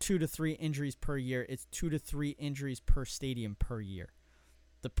not 2 to 3 injuries per year, it's 2 to 3 injuries per stadium per year.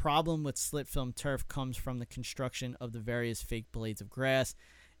 The problem with slit film turf comes from the construction of the various fake blades of grass.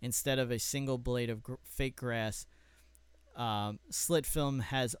 Instead of a single blade of fake grass, slit film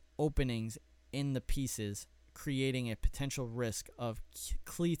has openings in the pieces, creating a potential risk of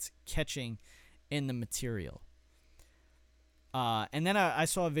cleats catching in the material. And then I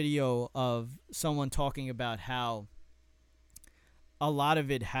saw a video of someone talking about how a lot of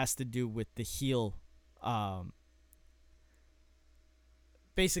it has to do with the heel,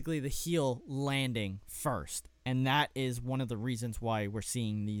 basically the heel landing first. And that is one of the reasons why we're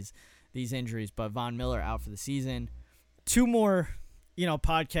seeing these injuries. But Von Miller out for the season. 2 more,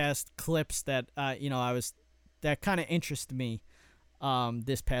 podcast clips that, that kind of interested me.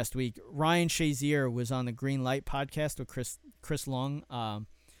 This past week, Ryan Shazier was on the Green Light podcast with Chris Long,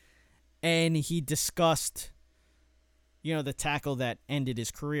 and he discussed, the tackle that ended his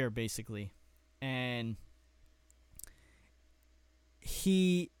career, basically. And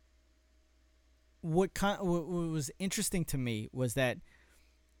what was interesting to me was that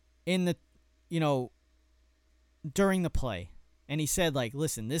in the, during the play, and he said, like,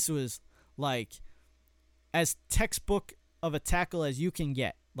 listen, this was, like, as textbook of a tackle as you can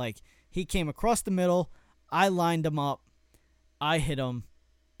get. Like, he came across the middle, I lined him up, I hit him,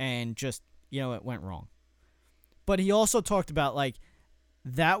 and just, it went wrong. But he also talked about, like,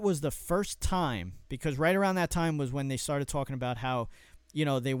 that was the first time, because right around that time was when they started talking about how,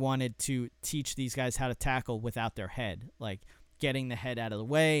 they wanted to teach these guys how to tackle without their head, like getting the head out of the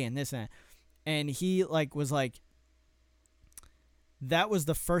way and this and that. And he, like, was like, that was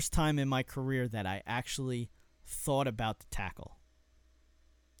the first time in my career that I actually thought about the tackle.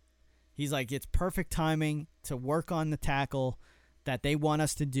 He's like, it's perfect timing to work on the tackle that they want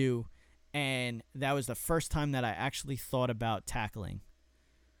us to do, and that was the first time that I actually thought about tackling,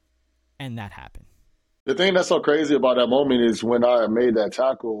 and that happened. The thing that's so crazy about that moment is when I made that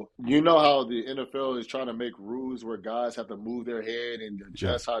tackle, you know how the NFL is trying to make rules where guys have to move their head and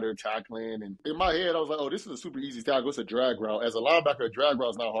adjust how they're tackling. And in my head, I was like, oh, this is a super easy tackle. It's a drag route. As a linebacker, a drag route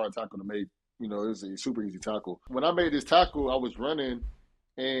is not a hard tackle to make. It was a super easy tackle. When I made this tackle, I was running,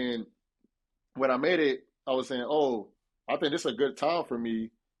 and when I made it, I was saying, oh, I think this is a good time for me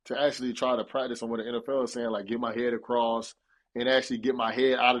to actually try to practice on what the NFL is saying, like get my head across and actually get my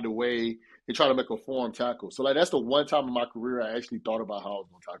head out of the way and try to make a form tackle. So, like, that's the one time in my career I actually thought about how I was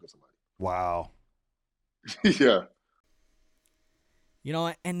going to tackle somebody. Wow. Yeah.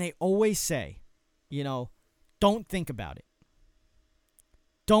 And they always say, don't think about it.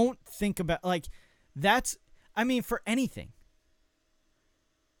 Don't think about, like, that's, I mean, for anything.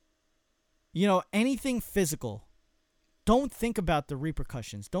 Anything physical, don't think about the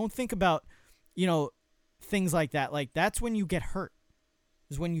repercussions. Don't think about, things like that. Like, that's when you get hurt,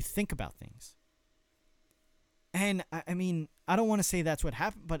 is when you think about things. And, I mean, I don't want to say that's what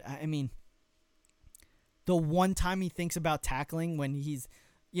happened, but, I mean, the one time he thinks about tackling when he's,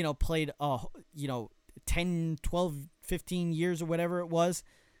 played, 10, 12, 15 years or whatever it was,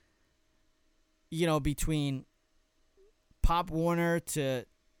 between Pop Warner to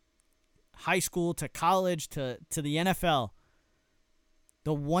high school to college to the NFL,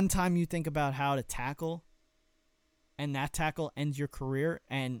 the one time you think about how to tackle and that tackle ends your career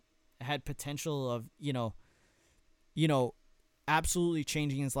and had potential of, absolutely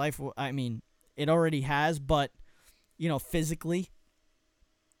changing his life. I mean, it already has, but, physically,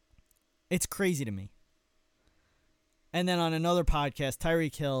 it's crazy to me. And then on another podcast,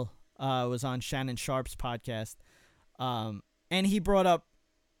 Tyreek Hill was on Shannon Sharp's podcast, and he brought up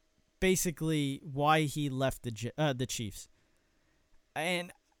basically why he left the Chiefs.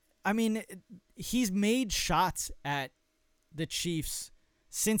 And, I mean, he's made shots at the Chiefs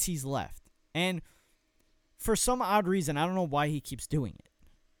since he's left. And for some odd reason, I don't know why he keeps doing it.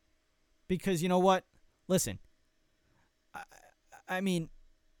 Because you know what? Listen, I mean,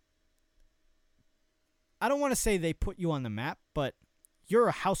 I don't want to say they put you on the map, but you're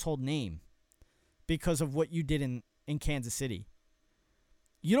a household name because of what you did in Kansas City.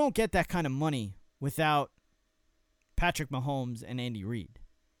 You don't get that kind of money without Patrick Mahomes and Andy Reid.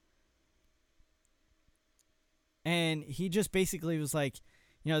 And he just basically was like,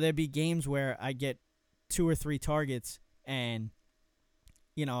 you know, there'd be games where I get 2 or 3 targets and,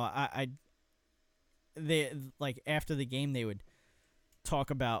 you know, they like after the game they would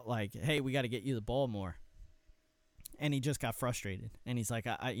talk about like, hey, we got to get you the ball more. And he just got frustrated. And he's like,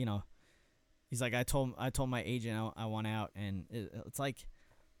 he's like, I told my agent I want out. And it's like,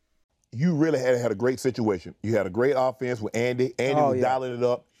 you really had a great situation. You had a great offense with Andy. Andy was dialing it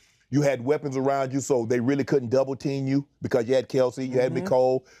up. You had weapons around you, so they really couldn't double team you because you had Kelsey, you had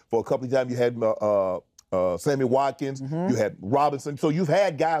Nicole. For a couple of times, you had Sammy Watkins, you had Robinson. So you've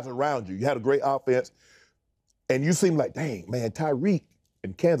had guys around you. You had a great offense. And you seem like, dang, man, Tyreek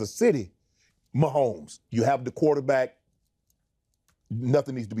in Kansas City, Mahomes. You have the quarterback.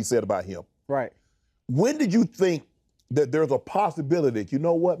 Nothing needs to be said about him. Right. When did you think that there's a possibility that, you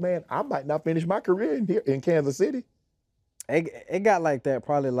know what, man, I might not finish my career in Kansas City? It got like that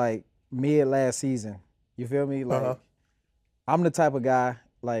probably like mid last season. You feel me? Like I'm the type of guy,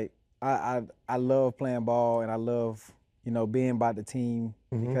 like I love playing ball and I love, you know, being by the team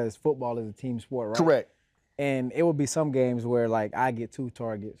because football is a team sport, right? Correct. And it would be some games where like I get 2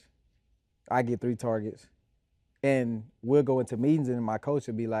 targets, I get 3 targets, and we'll go into meetings and my coach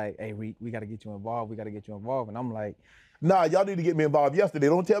would be like, hey, we got to get you involved. We got to get you involved. And I'm like, nah, y'all need to get me involved yesterday.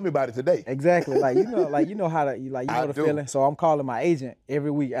 Don't tell me about it today. Exactly. Like, you know how to, you know the feeling. So I'm calling my agent every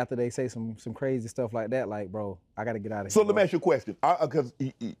week after they say some crazy stuff like that. Like, bro, I got to get out of here. So let me ask you a question. Because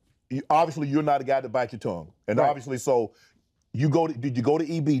obviously you're not a guy to bite your tongue. And obviously, so did you go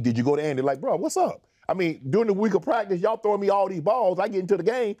to EB? Did you go to Andy? Like, bro, what's up? I mean, during the week of practice, y'all throwing me all these balls. I get into the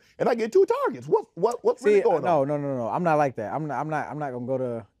game and I get 2 targets. What's really going on? No. I'm not like that. I'm not gonna go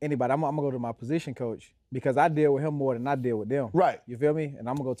to anybody. I'm gonna go to my position coach because I deal with him more than I deal with them. Right. You feel me? And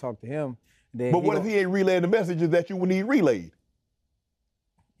I'm gonna go talk to him. Then but what if he ain't relaying the messages that you would need relayed?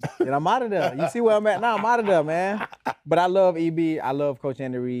 And I'm out of there. You see where I'm at now? I'm out of there, man. But I love EB. I love Coach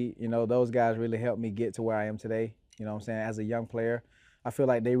Andy Reid. You know, those guys really helped me get to where I am today. You know what I'm saying? As a young player, I feel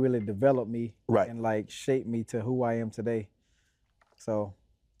like they really developed me and like shaped me to who I am today. So,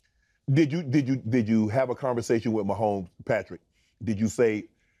 did you have a conversation with Mahomes, Patrick? Did you say,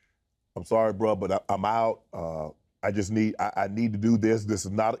 "I'm sorry, bro, but I'm out. I just need to do this. This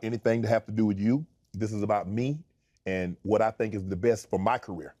is not anything to have to do with you. This is about me and what I think is the best for my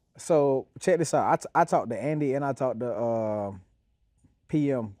career." So check this out. I talked to Andy and I talked to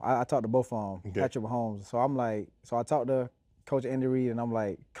PM. I talked to both of them, Patrick Mahomes. So I'm like, I talked to Coach Andy Reid, and I'm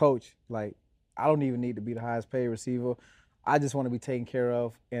like, Coach, like, I don't even need to be the highest paid receiver. I just want to be taken care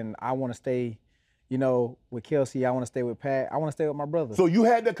of, and I want to stay, you know, with Kelsey. I want to stay with Pat. I want to stay with my brother. So you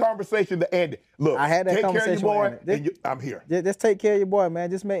had that conversation to Andy. Look, I had that take conversation care of your boy, with Andy. I'm here. Just take care of your boy, man.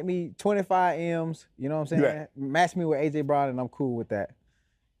 Just make me 25 M's, you know what I'm saying? Right. Match me with A.J. Brown, and I'm cool with that.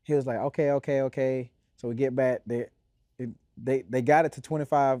 He was like, okay. So we get back. They got it to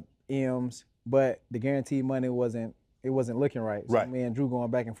 25 M's, but the guaranteed money wasn't looking right. So me and Drew going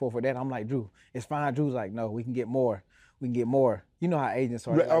back and forth with that. I'm like, Drew, it's fine. Drew's like, no, we can get more. You know how agents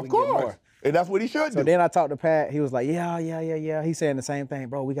are. Like, of course. And that's what he should do. So then I talked to Pat. He was like, yeah. He's saying the same thing.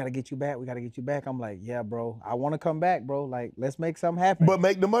 Bro, we got to get you back. I'm like, yeah, bro. I want to come back, bro. Like, let's make something happen. But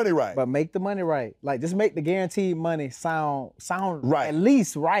make the money right. Like, just make the guaranteed money sound right. At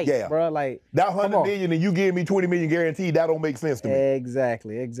least right, bro. Like, that $100 million and you give me $20 million guaranteed, that don't make sense to me.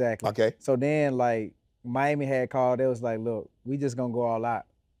 Exactly. Okay. So then, like, Miami had called. They was like, look, we just going to go all out.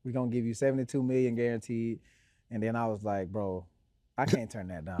 We're going to give you $72 million guaranteed. And then I was like, bro, I can't turn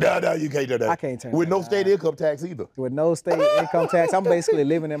that down. No, you can't do that. I can't turn with that no state income tax either. With no state income tax, I'm basically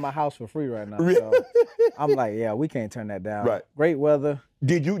living in my house for free right now. So I'm like, yeah, we can't turn that down. Right. Great weather.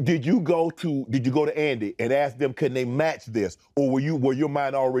 Did you go to Andy and ask them, can they match this, or were your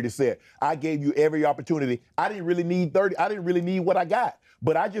mind already set? I gave you every opportunity. I didn't really need 30. I didn't really need what I got,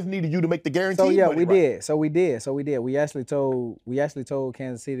 but I just needed you to make the guarantee. So yeah, money we did. We actually told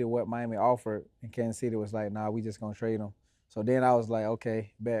Kansas City what Miami offered, and Kansas City was like, nah, we just gonna trade them. So then I was like,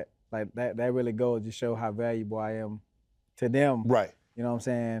 okay, bet. Like that really goes to show how valuable I am to them. Right. You know what I'm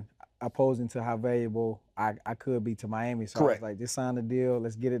saying? Opposing to how valuable I could be to Miami. So correct. I was like, just sign the deal,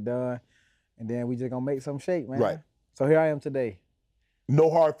 let's get it done. And then we just gonna make some shake, man. Right. So here I am today. No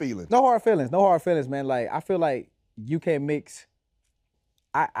hard feelings. No hard feelings, man. Like, I feel like you can't mix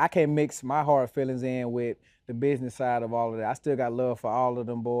I can't mix my hard feelings in with the business side of all of that. I still got love for all of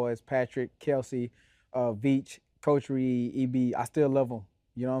them boys, Patrick, Kelsey, Veach, Coach Reed, EB. I still love them.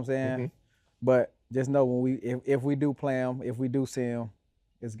 You know what I'm saying? Mm-hmm. But just know when if we do play them, if we do see them,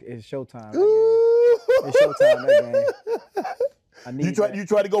 it's showtime. It's showtime that game. You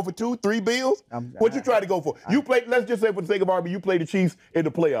try to go for 2-3 bills? What you try to go for? Let's just say for the sake of argument, you play the Chiefs in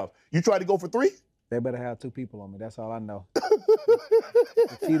the playoffs. You try to go for 3? They better have 2 people on me. That's all I know.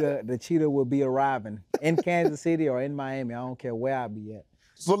 The cheetah will be arriving in Kansas City or in Miami. I don't care where I be at.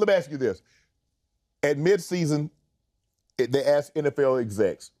 So let me ask you this. At midseason, they asked NFL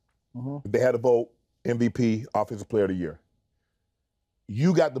execs. They had a vote, MVP, Offensive Player of the Year.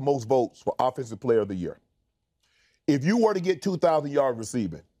 You got the most votes for Offensive Player of the Year. If you were to get 2,000 yards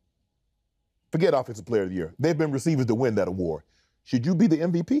receiving, forget Offensive Player of the Year. They've been receivers to win that award. Should you be the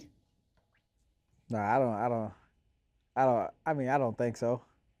MVP? No, I don't think so.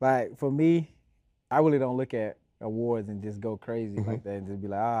 Like, for me, I really don't look at awards and just go crazy like that and just be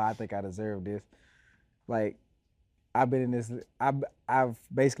like, I think I deserve this. Like, I've been in this, I've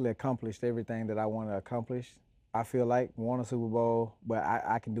basically accomplished everything that I want to accomplish. I feel like won a Super Bowl, but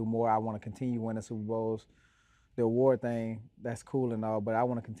I can do more. I want to continue winning Super Bowls. The award thing, that's cool and all, but I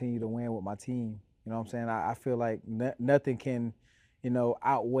want to continue to win with my team. You know what I'm saying? I feel like nothing can,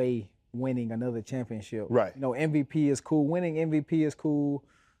 outweigh winning another championship. Right. MVP is cool. Winning MVP is cool.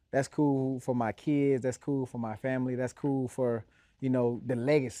 That's cool for my kids. That's cool for my family. That's cool for, the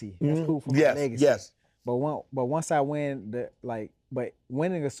legacy. That's cool for my legacy. Yes. But once I win but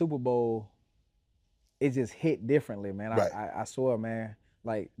winning a Super Bowl, it just hit differently, man. Right. I swear, man.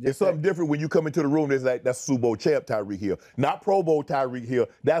 Like, it's something different when you come into the room. It's like, that's Super Bowl champ Tyreek Hill, not Pro Bowl Tyreek Hill.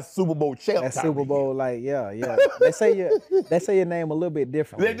 That's Super Bowl champ. That's Tyreek Super Bowl, Hill. Yeah. They say your name a little bit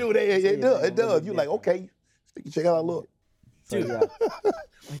different. They do. It does. You're like, okay, check out our look. Dude, like,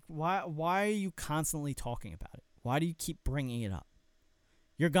 why are you constantly talking about it? Why do you keep bringing it up?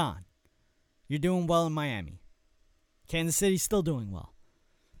 You're gone. You're doing well in Miami. Kansas City's still doing well.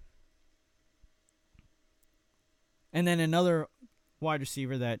 And then another wide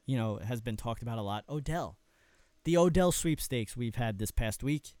receiver that, has been talked about a lot, Odell. The Odell sweepstakes we've had this past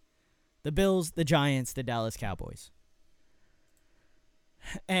week. The Bills, the Giants, the Dallas Cowboys.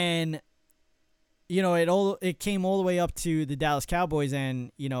 And, it came all the way up to the Dallas Cowboys,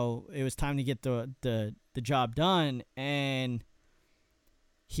 and, it was time to get the job done, and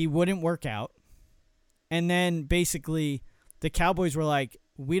he wouldn't work out. And then basically the Cowboys were like,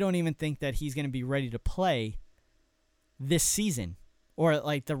 we don't even think that he's going to be ready to play this season or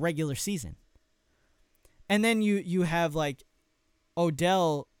like the regular season. And then you have like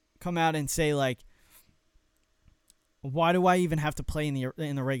Odell come out and say like, why do I even have to play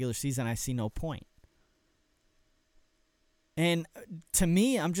in the regular season? I see no point. And to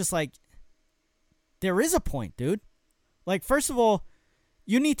me, I'm just like, there is a point, dude. Like, first of all,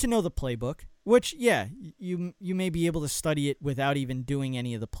 you need to know the playbook. Which, yeah, you may be able to study it without even doing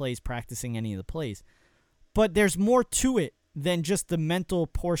any of the plays, practicing any of the plays. But there's more to it than just the mental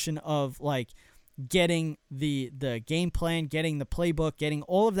portion of, like, getting the game plan, getting the playbook, getting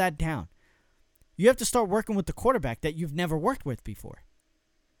all of that down. You have to start working with the quarterback that you've never worked with before.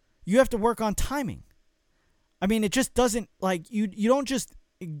 You have to work on timing. I mean, it just doesn't, like, you don't just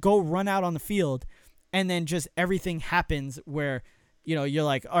go run out on the field and then just everything happens where, you're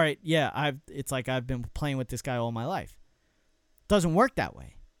like, all right, yeah, it's like I've been playing with this guy all my life. Doesn't work that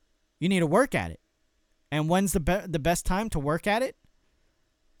way. You need to work at it. And when's the best time to work at it?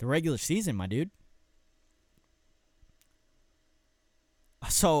 The regular season, my dude.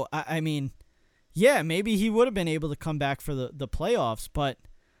 So, I mean, yeah, maybe he would have been able to come back for the playoffs, but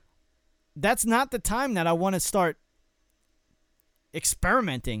that's not the time that I want to start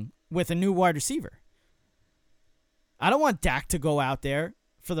experimenting with a new wide receiver. I don't want Dak to go out there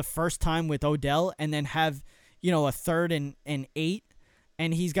for the first time with Odell and then have, a 3rd and 8,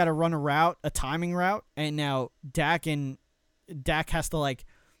 and he's got to run a timing route, and now Dak has to, like,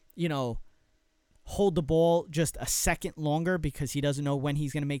 hold the ball just a second longer because he doesn't know when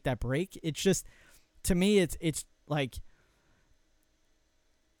he's going to make that break. It's just, to me, it's like,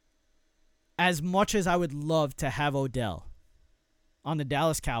 as much as I would love to have Odell on the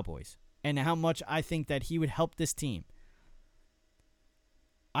Dallas Cowboys and how much I think that he would help this team,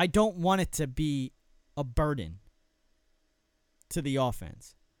 I don't want it to be a burden to the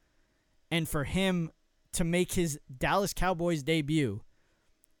offense. And for him to make his Dallas Cowboys debut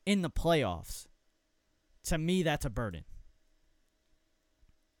in the playoffs, to me, that's a burden.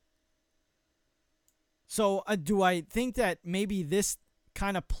 So do I think that maybe this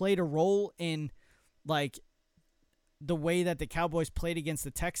kind of played a role in, like, the way that the Cowboys played against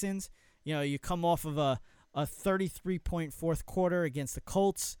the Texans. You know, you come off of a 33-point fourth quarter against the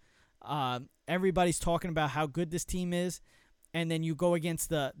Colts. Everybody's talking about how good this team is, and then you go against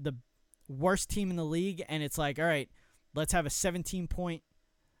the worst team in the league, and it's like, all right, let's have a 17-point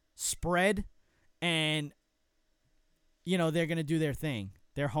spread, and you know they're gonna do their thing.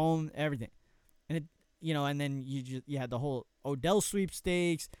 They're home, everything, and it, you know, and then you had the whole Odell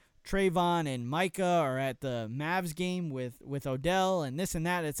sweepstakes. Trayvon and Micah are at the Mavs game with Odell and this and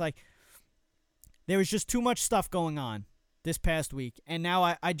that. It's like there was just too much stuff going on this past week, and now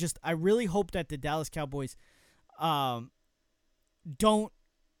I really hope that the Dallas Cowboys don't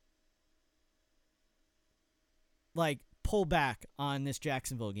like pull back on this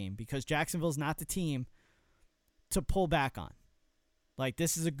Jacksonville game, because Jacksonville's not the team to pull back on. Like,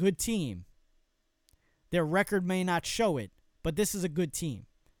 this is a good team. Their record may not show it, but this is a good team.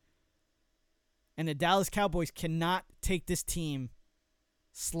 And the Dallas Cowboys cannot take this team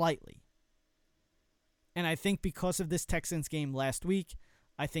slightly. And I think because of this Texans game last week,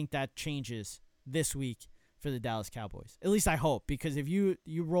 I think that changes this week for the Dallas Cowboys. At least I hope, because if you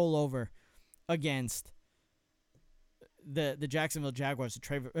roll over against the Jacksonville Jaguars,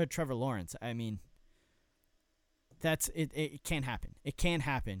 Trevor Lawrence, I mean, that's it. It can't happen. It can't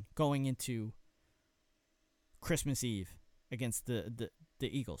happen going into Christmas Eve against the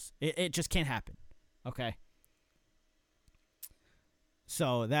Eagles. It just can't happen. Okay.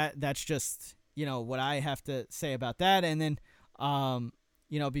 So that's just, you know, what I have to say about that. And then,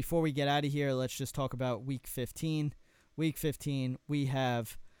 you know, before we get out of here, let's just talk about Week 15. Week 15, we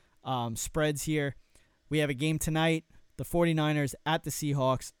have spreads here. We have a game tonight. The 49ers at the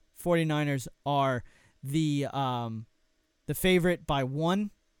Seahawks. 49ers are the favorite by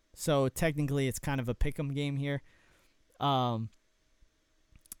 1. So technically it's kind of a pick'em game here.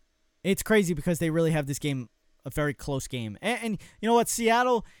 It's crazy because they really have this game a very close game. And you know what?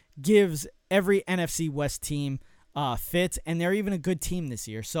 Seattle gives every NFC West team fits, and they're even a good team this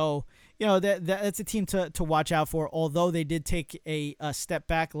year. So, you know, that's a team to watch out for, although they did take a step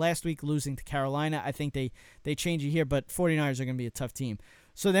back last week losing to Carolina. I think they change it here, but 49ers are going to be a tough team.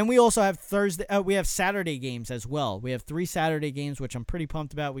 So then we also have we have Saturday games as well. We have 3 Saturday games, which I'm pretty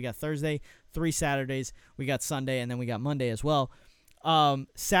pumped about. We got Thursday, 3 Saturdays, we got Sunday, and then we got Monday as well.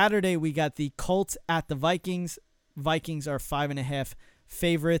 Saturday, we got the Colts at the Vikings. Vikings are 5.5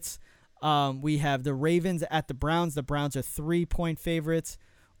 favorites. We have the Ravens at the Browns. The Browns are 3-point favorites.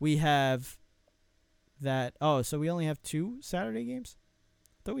 We have that. Oh, so we only have 2 Saturday games?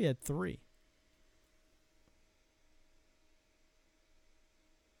 I thought we had 3.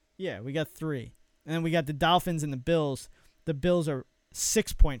 Yeah, we got 3. And then we got the Dolphins and the Bills. The Bills are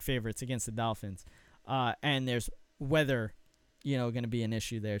 6-point favorites against the Dolphins. And there's weather, you know, going to be an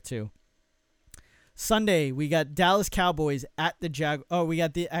issue there too. Sunday, we got Dallas Cowboys at the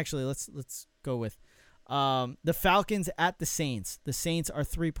let's go with the Falcons at the Saints. The Saints are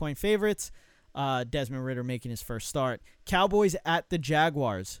 3-point favorites. Desmond Ridder making his first start. Cowboys at the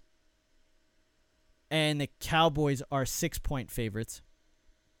Jaguars. And the Cowboys are 6-point favorites.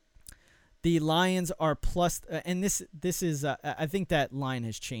 The Lions are plus, and this is, I think that line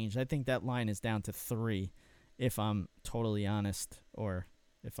has changed. I think that line is down to 3, if I'm totally honest, or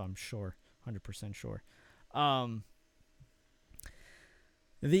if I'm sure, 100% sure.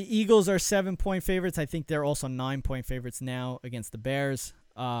 The Eagles are 7-point favorites. I think they're also 9-point favorites now against the Bears.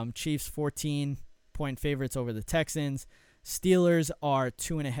 Chiefs 14-point favorites over the Texans. Steelers are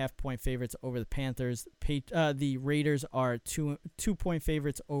 2.5-point favorites over the Panthers. The Raiders are 2-point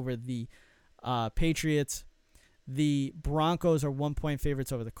favorites over the Patriots. The Broncos are 1-point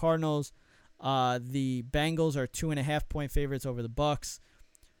favorites over the Cardinals. The Bengals are 2.5-point favorites over the Bucks.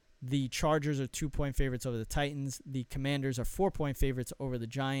 The Chargers are 2-point favorites over the Titans. The Commanders are 4-point favorites over the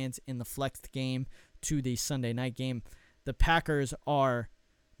Giants in the flexed game to the Sunday night game. The Packers are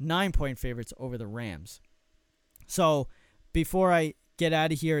 9-point favorites over the Rams. So before I get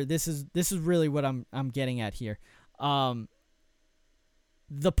out of here, this is really what I'm getting at here. The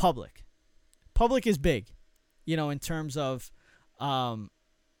public is big, you know, in terms of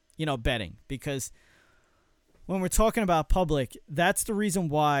you know, betting, because when we're talking about public, that's the reason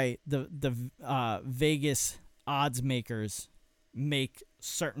why the Vegas odds makers make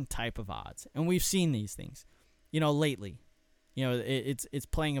certain type of odds, and we've seen these things, you know, lately. You know, it's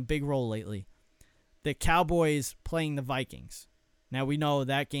playing a big role lately. The Cowboys playing the Vikings. Now we know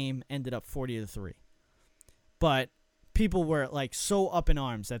that game ended up 40-3, but people were like so up in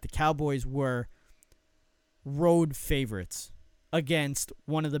arms that the Cowboys were road favorites against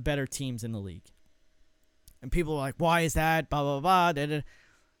one of the better teams in the league. And people were like, why is that? Blah, blah, blah. Da, da.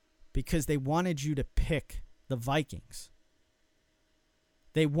 Because they wanted you to pick the Vikings.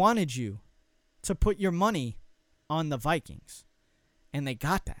 They wanted you to put your money on the Vikings. And they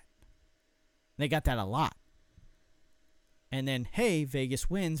got that. They got that a lot. And then, hey, Vegas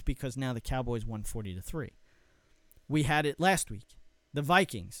wins because now the Cowboys won 40-3. We had it last week. The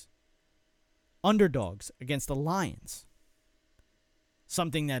Vikings, underdogs against the Lions.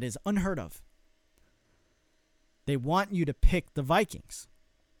 Something that is unheard of. They want you to pick the Vikings.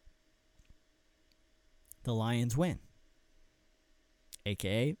 The Lions win.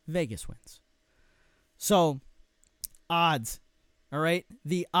 AKA Vegas wins. So, odds. All right?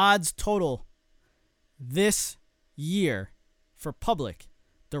 The odds total this year for public,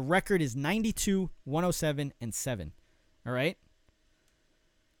 the record is 92, 107, and 7. All right?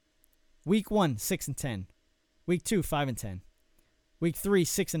 Week 1, 6-10. Week 2, 5-10. Week 3,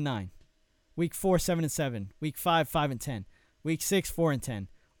 6-9. Week 4, 7-7. Week 5, 5-10. Week 6, 4-10.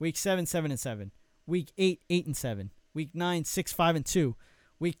 Week 7, 7-7. Week 8, 8-7. Week 9, 6, 5-2.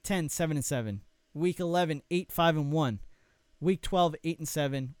 Week 10, 7-7. Week 11, 8, 5-1. Week 12,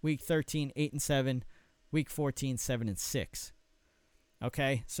 8-7. Week 13, 8-7. Week 14, 7-6.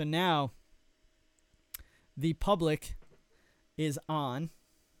 Okay, so now the public is on.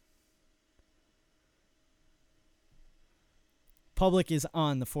 Public is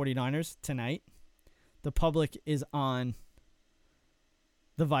on the 49ers tonight. The public is on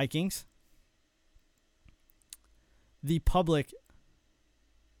the Vikings. The public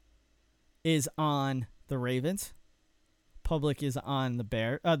is on the Ravens. Public is on the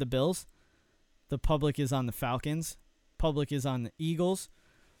Bills. The public is on the Falcons. Public is on the Eagles.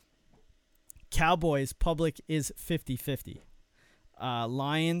 Cowboys, public is 50-50.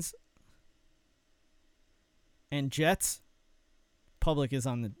 Lions and Jets, public is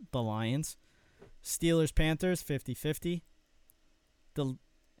on the Lions. Steelers, Panthers, 50-50.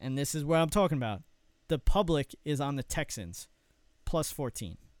 And this is what I'm talking about. The public is on the Texans, plus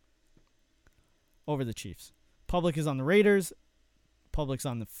 14 over the Chiefs. Public is on the Raiders. Public's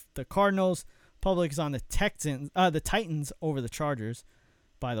on the Cardinals. Public is on the Titans over the Chargers,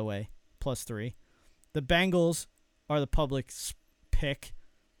 by the way, plus 3. The Bengals are the public's pick.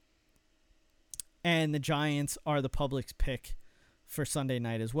 And the Giants are the public's pick for Sunday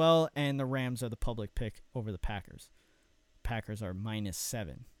night as well. And the Rams are the public pick over the Packers. Packers are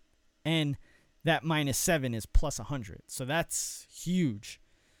 -7. And that -7 is plus 100. So that's huge.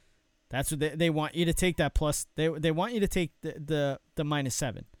 That's what they want you to take, that plus. They want you to take the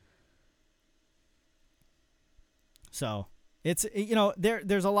 -7. So it's, you know,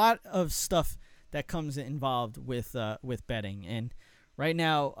 there's a lot of stuff that comes involved with betting, and right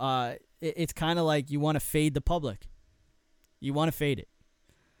now it's kind of like you want to fade the public. You want to fade it.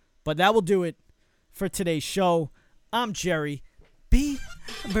 But that will do it for today's show. I'm Jerry. Be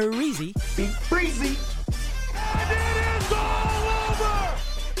breezy. Be breezy. And it is all over!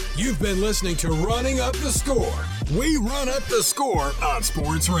 You've been listening to Running Up the Score. We run up the score on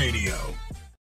sports radio.